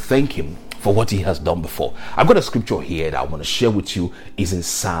also thank Him for what He has done before. I've got a scripture here that I want to share with you. Is in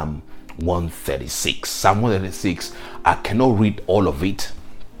Psalm 136. Psalm 136. I cannot read all of it,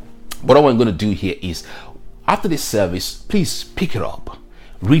 but what I'm going to do here is, after this service, please pick it up,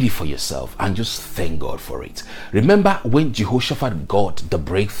 read it for yourself, and just thank God for it. Remember when Jehoshaphat got the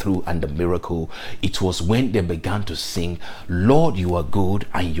breakthrough and the miracle, it was when they began to sing, Lord, you are good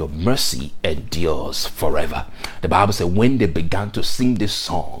and your mercy endures forever. The Bible said when they began to sing these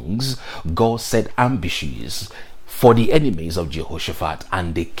songs, God set ambushes for the enemies of Jehoshaphat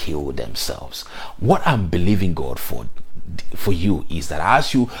and they killed themselves. What I'm believing God for you is that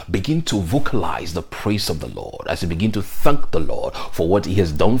as you begin to vocalize the praise of the Lord, as you begin to thank the Lord for what He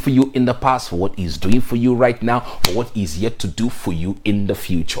has done for you in the past, for what He's doing for you right now, for what He's yet to do for you in the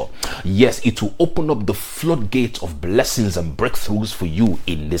future, yes, it will open up the floodgates of blessings and breakthroughs for you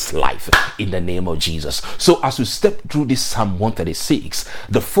in this life, in the name of Jesus. So as we step through this Psalm 136,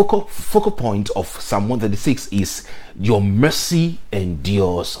 the focal point of Psalm 136 is your mercy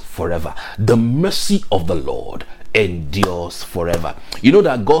endures forever. The mercy of the Lord endures forever. You know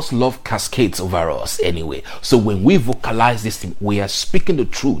that God's love cascades over us anyway. So when we vocalize this thing, we are speaking the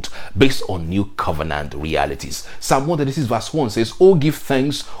truth based on new covenant realities. Psalm 136 verse 1 says, Oh, give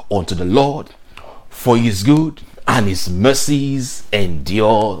thanks unto the Lord, for He is good and His mercies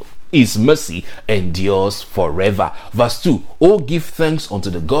endure. His mercy endures forever. Verse 2, Oh, give thanks unto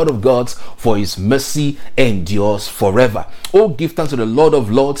the God of gods, for His mercy endures forever. Oh, give thanks to the Lord of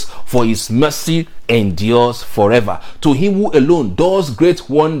lords, for His mercy endures forever. To Him who alone does great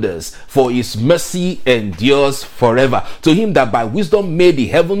wonders, for His mercy endures forever. To Him that by wisdom made the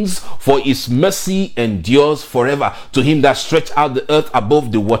heavens, for His mercy endures forever. To Him that stretched out the earth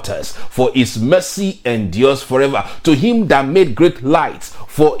above the waters, for His mercy endures forever. To Him that made great lights,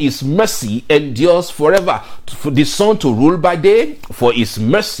 for His mercy endures forever. For the sun to rule by day, for His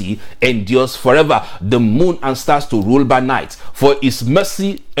mercy endures forever. The moon and stars to rule by night, for His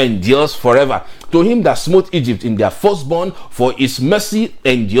mercy endures forever. To Him that smote Egypt in their firstborn, for His mercy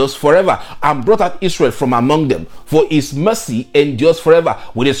endures forever, and brought out Israel from among them, for His mercy endures forever,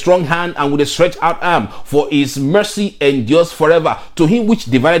 with a strong hand and with a stretched out arm, for His mercy endures forever. To Him which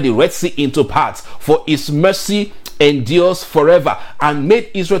divided the Red Sea into parts, for His mercy endures forever, and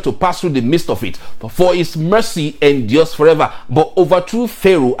made Israel to pass through the midst of it, for His mercy endures forever, but overthrew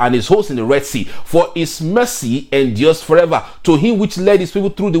Pharaoh and his host in the Red Sea, for His mercy endures forever. To Him which led His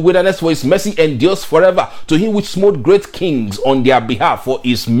people through the wilderness, for His mercy endures forever. To Him which smote great kings on their behalf, for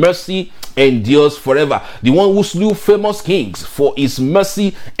His mercy endures forever. The one who slew famous kings, for His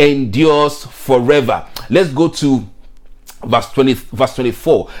mercy endures forever. Let's go to verse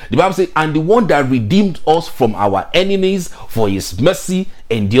 24. The Bible says, and the one that redeemed us from our enemies, for His mercy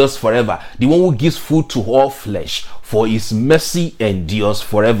endures forever. The one who gives food to all flesh, for His mercy endures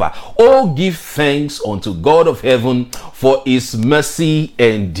forever. Oh, give thanks unto God of heaven, for His mercy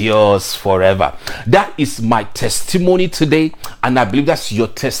endures forever. That is my testimony today, and I believe that's your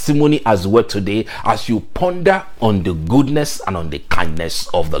testimony as well today, as you ponder on the goodness and on the kindness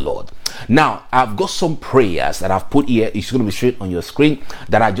of the Lord. Now, I've got some prayers that I've put here. It's going to be straight on your screen,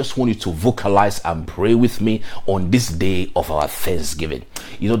 that I just want you to vocalize and pray with me on this day of our Thanksgiving.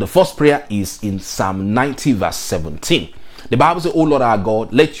 You know, the first prayer is in Psalm 90 verse 17. The Bible says, O Lord our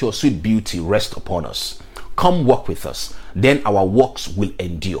God, let your sweet beauty rest upon us. Come walk with us, then our works will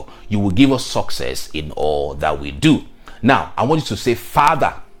endure. You will give us success in all that we do. Now, I want you to say,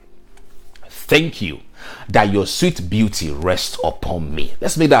 Father, thank you that your sweet beauty rests upon me.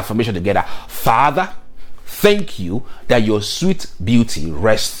 Let's make that affirmation together. Father, thank you that your sweet beauty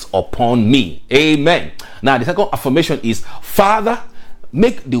rests upon me. Amen. Now, the second affirmation is, Father,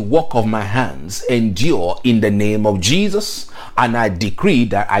 make the work of my hands endure in the name of Jesus, and I decree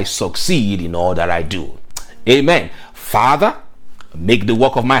that I succeed in all that I do. Amen. Father, make the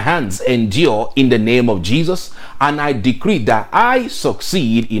work of my hands endure in the name of Jesus, and I decree that I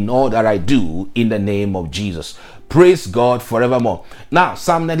succeed in all that I do in the name of Jesus. Praise God forevermore. Now,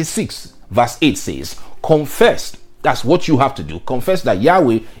 Psalm 96 verse 8 says, confess. That's what you have to do. Confess that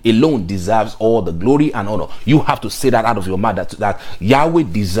Yahweh alone deserves all the glory and honor. You have to say that out of your mouth, that Yahweh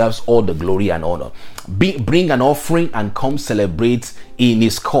deserves all the glory and honor. Bring an offering and come celebrate in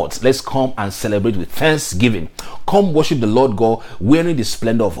His courts. Let's come and celebrate with thanksgiving. Come worship the Lord God, wearing the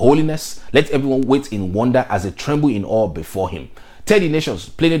splendor of holiness. Let everyone wait in wonder as they tremble in awe before Him. Tell the nations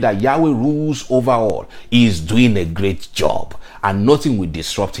plainly that Yahweh rules over all. He is doing a great job, and nothing will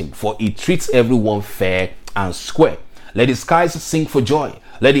disrupt him, for he treats everyone fair and square. Let the skies sing for joy.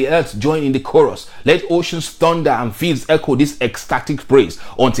 Let the earth join in the chorus. Let oceans thunder and fields echo this ecstatic praise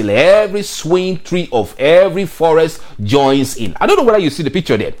until every swaying tree of every forest joins in. I don't know whether you see the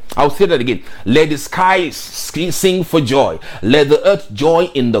picture there. I'll say that again. Let the skies sing for joy. Let the earth join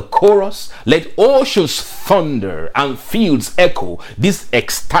in the chorus. Let oceans thunder and fields echo this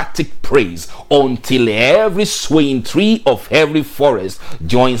ecstatic praise until every swaying tree of every forest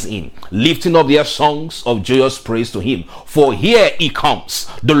joins in, lifting up their songs of joyous praise to him. For here he comes,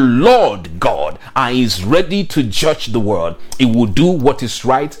 the Lord God, and he is ready to judge the world. He will do what is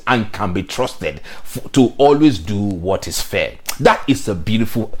right and can be trusted to always do what is fair. That is a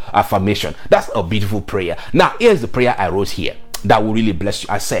beautiful affirmation. That's a beautiful prayer. Now, here's the prayer I wrote here that will really bless you.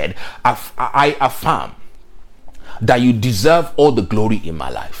 I said, I affirm that you deserve all the glory in my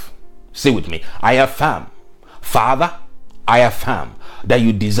life. Say with me. I affirm, Father, I affirm that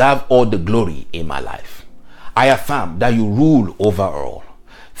you deserve all the glory in my life. I affirm that you rule over all.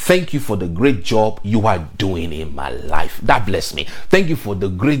 Thank you for the great job you are doing in my life. That bless me. Thank you for the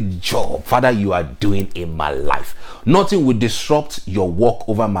great job, Father, you are doing in my life. Nothing will disrupt your work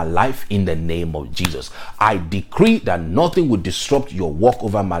over my life in the name of Jesus. I decree that nothing will disrupt your work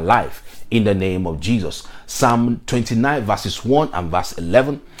over my life in the name of Jesus. Psalm 29 verses 1 and verse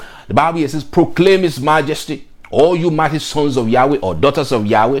 11. The Bible says, proclaim his majesty, all you mighty sons of Yahweh or daughters of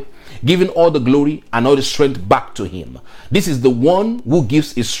Yahweh, giving all the glory and all the strength back to him. This is the one who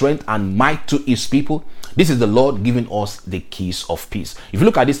gives his strength and might to his people. This is the Lord giving us the keys of peace. If you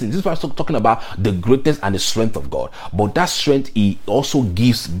look at this thing, this is talking about the greatness and the strength of God. But that strength he also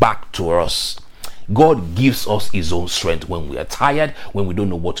gives back to us. God gives us his own strength when we are tired, when we don't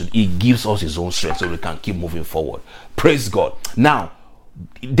know what to do. He gives us his own strength so we can keep moving forward. Praise God. Now,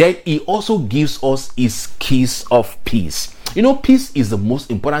 then he also gives us his keys of peace. You know, peace is the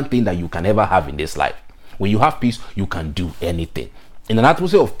most important thing that you can ever have in this life. When you have peace, you can do anything. In an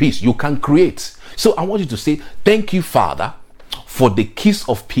atmosphere of peace, you can create. So I want you to say, thank you, Father, for the keys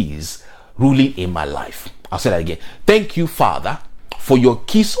of peace ruling in my life. I'll say that again. Thank you, Father, for your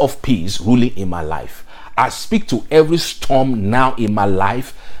keys of peace ruling in my life. I speak to every storm now in my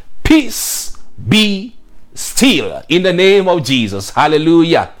life. Peace be still in the name of Jesus.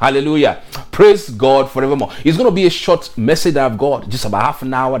 Hallelujah. Hallelujah. Praise God forevermore. It's going to be a short message that I've got, just about half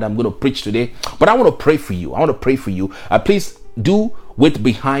an hour that I'm going to preach today. But I want to pray for you. I want to pray for you. Please do wait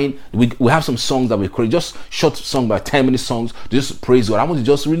behind. We have some songs that we create, just short song, about 10-minute songs, just praise God. I want to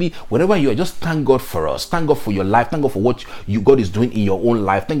just really, wherever you are, just thank God for us. Thank God for your life. Thank God for what God is doing in your own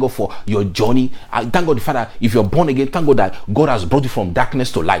life. Thank God for your journey. Thank God the Father, if you're born again, thank God that God has brought you from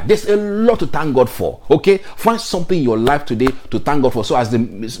darkness to light. There's a lot to thank God for. Okay, find something in your life today to thank God for. So as the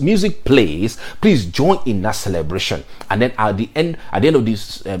music plays, please join in that celebration. And then at the end of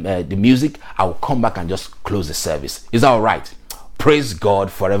this the music, I'll come back and just close the service. Is that all right? Praise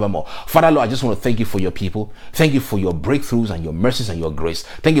God forevermore. Father, Lord, I just want to thank you for your people. Thank you for your breakthroughs and your mercies and your grace.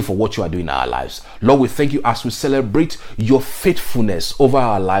 Thank you for what you are doing in our lives. Lord, we thank you as we celebrate your faithfulness over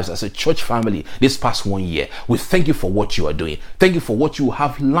our lives as a church family this past 1 year. We thank you for what you are doing. Thank you for what you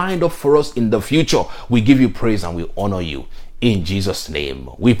have lined up for us in the future. We give you praise and we honor you. In Jesus' name,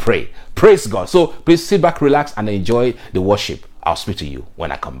 we pray. Praise God. So please sit back, relax, and enjoy the worship. I'll speak to you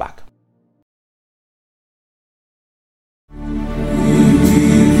when I come back.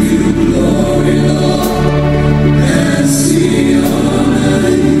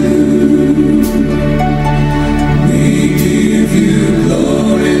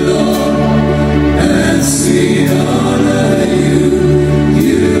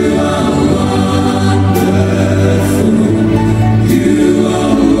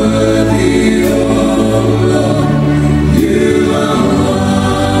 You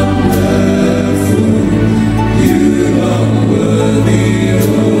are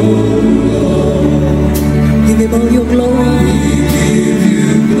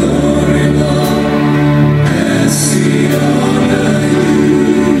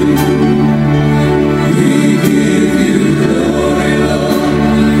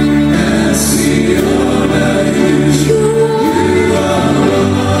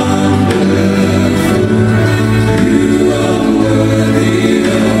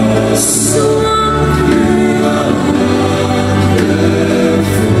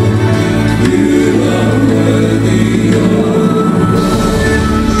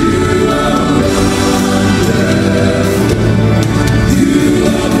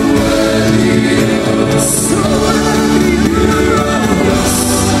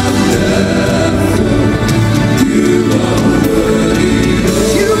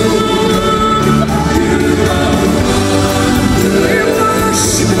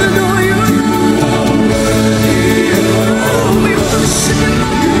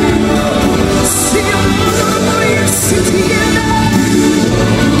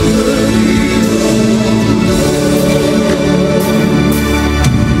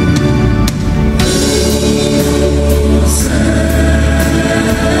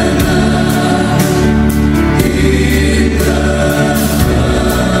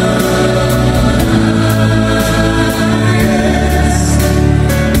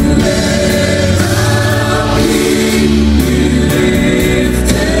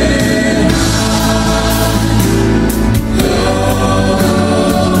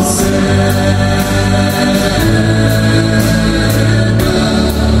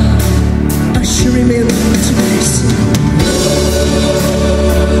Ushering me to mercy.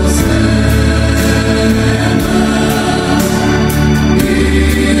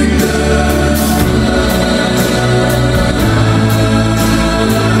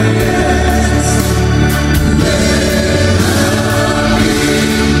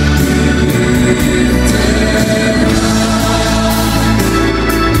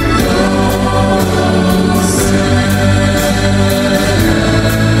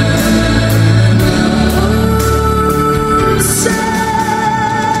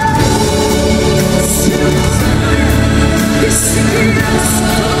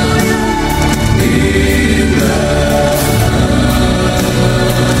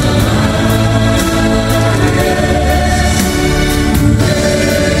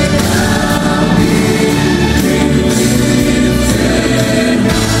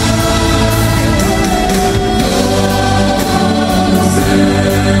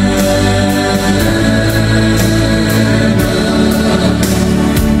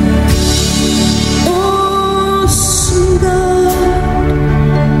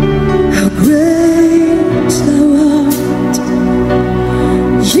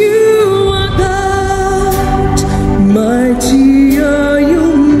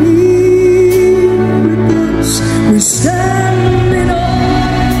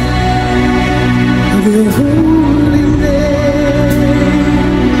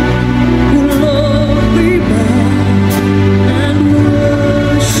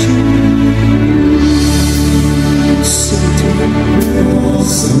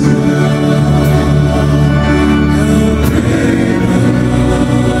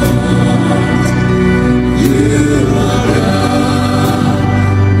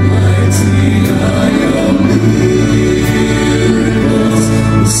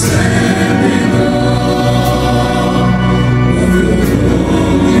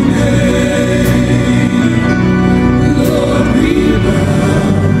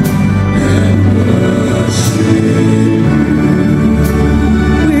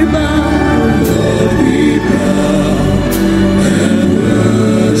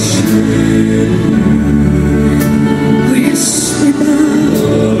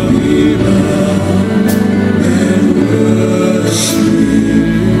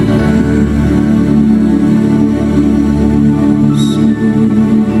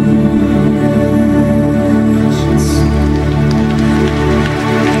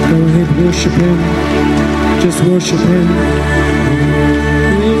 Worship Him. Just worship Him.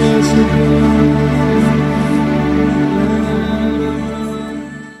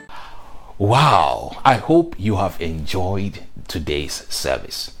 Wow, I hope you have enjoyed today's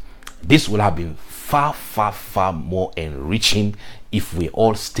service. This will have been far more enriching if we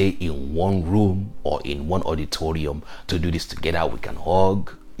all stay in one room or in one auditorium to do this together. We can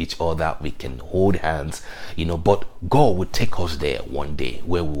hug each other, we can hold hands, but God will take us there one day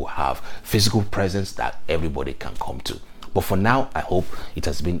where we will have physical presence that everybody can come to. But for now, I hope it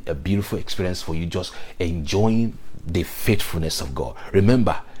has been a beautiful experience for you, just enjoying the faithfulness of God.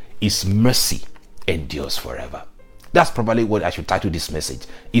 Remember, His mercy endures forever. That's probably what I should title this message.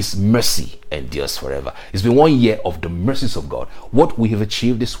 His mercy endures forever. It's been 1 year of the mercies of God. What we have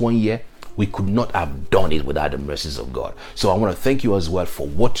achieved this 1 year, we could not have done it without the mercies of God. So I want to thank you as well for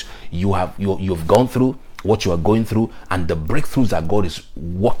what you've gone through, what you are going through, and the breakthroughs that God is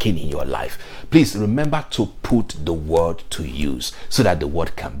working in your life. Please remember to put the word to use so that the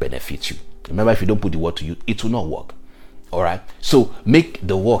word can benefit you. Remember, if you don't put the word to use, it will not work. All right, so make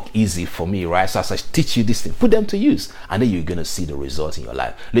the work easy for me, right? So as I teach you this thing, put them to use, and then you're going to see the results in your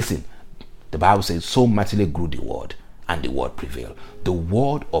life. Listen, the Bible says, so mightily grew the word, and the word prevailed. The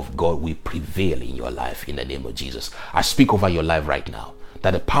word of God will prevail in your life in the name of Jesus. I speak over your life right now,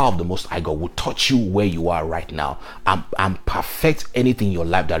 that the power of the Most High God will touch you where you are right now and perfect anything in your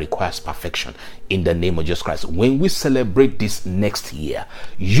life that requires perfection in the name of Jesus Christ. When we celebrate this next year,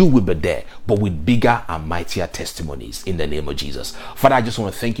 you will be there, but with bigger and mightier testimonies in the name of Jesus. Father, I just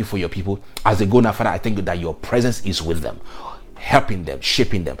want to thank you for your people. As they go now, Father, I thank you that your presence is with them, helping them,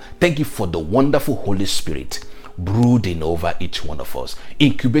 shaping them. Thank you for the wonderful Holy Spirit brooding over each one of us,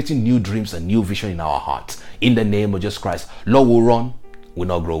 incubating new dreams and new vision in our hearts in the name of Jesus Christ. Lord, we'll run, will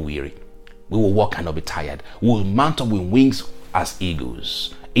not grow weary. We will walk and not be tired. We will mount up with wings as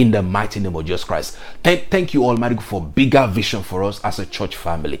eagles in the mighty name of Jesus Christ. Thank you, Almighty, for bigger vision for us as a church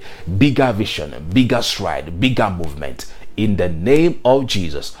family. Bigger vision, bigger stride, bigger movement in the name of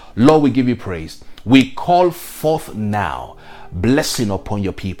Jesus. Lord, we give you praise. We call forth now blessing upon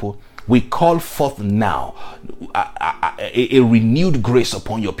your people. We call forth now a renewed grace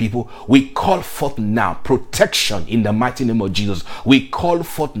upon your people. We call forth now protection in the mighty name of Jesus. We call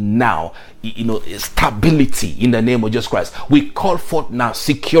forth now, stability in the name of Jesus Christ. We call forth now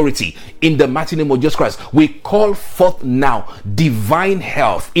security in the mighty name of Jesus Christ. We call forth now divine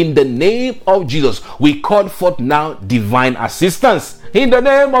health in the name of Jesus. We call forth now divine assistance in the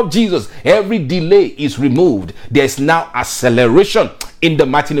name of Jesus. Every delay is removed. There is now acceleration in the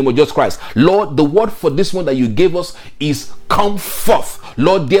mighty name of Jesus Christ. Lord, the word for this one that you gave us is come forth.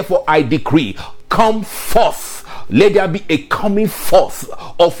 Lord, therefore I decree, come forth. Let there be a coming forth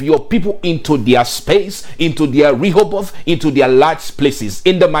of your people into their space, into their Rehoboth, into their large places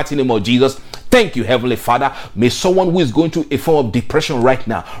in the mighty name of Jesus. Thank you, Heavenly Father. May someone who is going through a form of depression right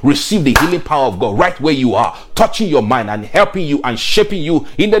now receive the healing power of God right where you are, touching your mind and helping you and shaping you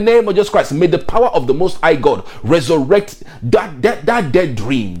in the name of Jesus Christ. May the power of the Most High God resurrect that dead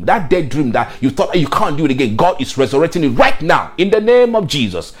dream, that you thought you can't do it again. God is resurrecting it right now in the name of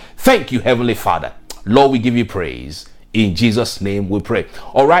Jesus. Thank you, Heavenly Father. Lord, we give you praise. In Jesus' name we pray.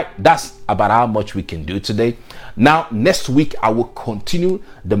 All right, that's about how much we can do today. Now, next week, I will continue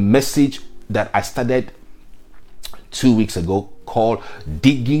the message that I started 2 weeks ago called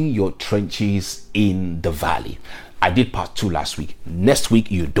Digging Your Trenches in the Valley. I did part 2 last week. Next week,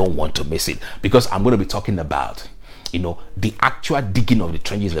 you don't want to miss it, because I'm going to be talking about the actual digging of the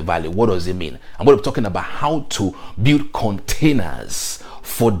trenches in the valley. What does it mean? I'm going to be talking about how to build containers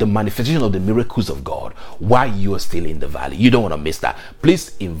for the manifestation of the miracles of God while you are still in the valley. You don't want to miss that.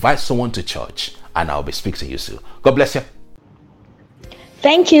 Please invite someone to church, and I'll be speaking to you soon. God bless you.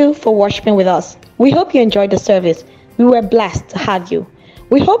 Thank you for worshiping with us. We hope you enjoyed the service. We were blessed to have you.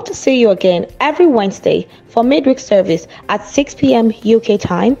 We hope to see you again every Wednesday for midweek service at 6 p.m. UK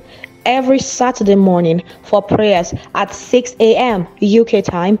time, every Saturday morning for prayers at 6 a.m. UK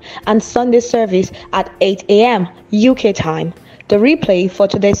time, and Sunday service at 8 a.m. UK time. The replay for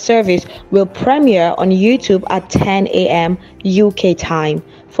today's service will premiere on YouTube at 10 a.m. UK time.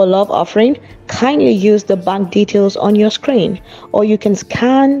 For love offering, kindly use the bank details on your screen, or you can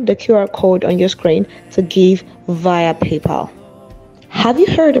scan the QR code on your screen to give via PayPal. Have you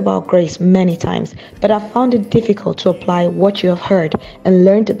heard about grace many times, but have found it difficult to apply what you have heard and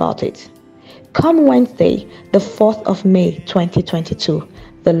learned about it? Come Wednesday, the 4th of May 2022,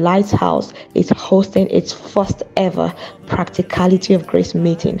 the Lighthouse is hosting its first ever Practicality of Grace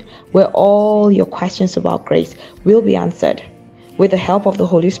meeting, where all your questions about grace will be answered. With the help of the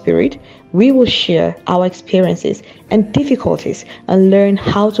Holy Spirit, we will share our experiences and difficulties and learn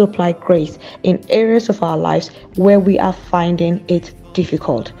how to apply grace in areas of our lives where we are finding it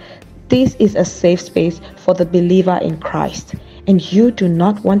difficult. This is a safe space for the believer in Christ, and you do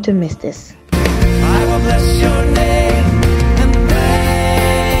not want to miss this. I will bless your name and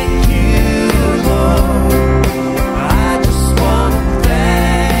thank you, Lord. I just want to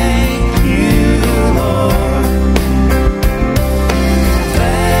thank you, Lord.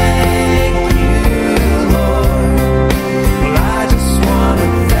 Thank you, Lord. Well, I just want to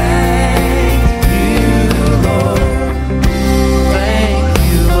thank you, Lord. Thank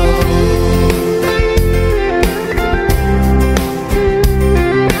you, Lord.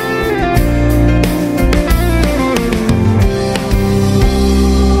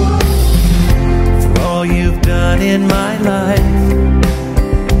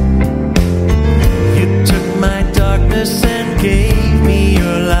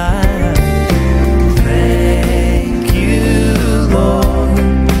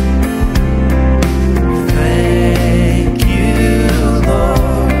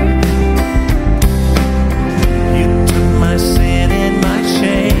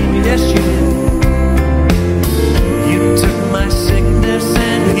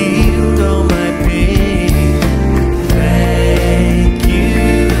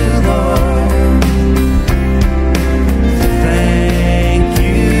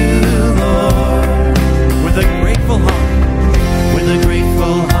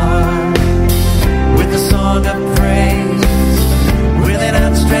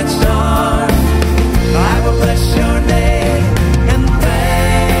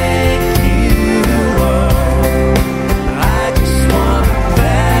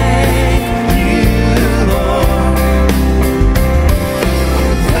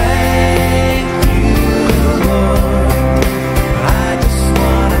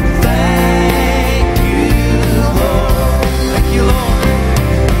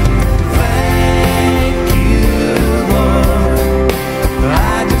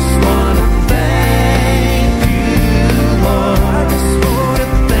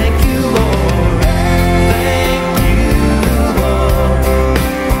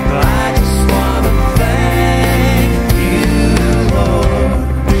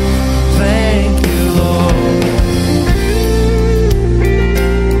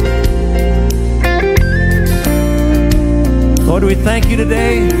 we thank you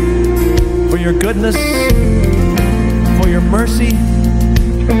today for your goodness, for your mercy.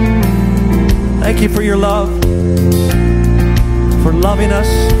 Thank you for your love, for loving us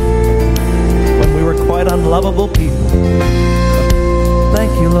when we were quite unlovable people.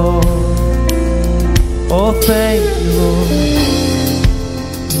 Thank you, Lord. Oh, thank you, Lord.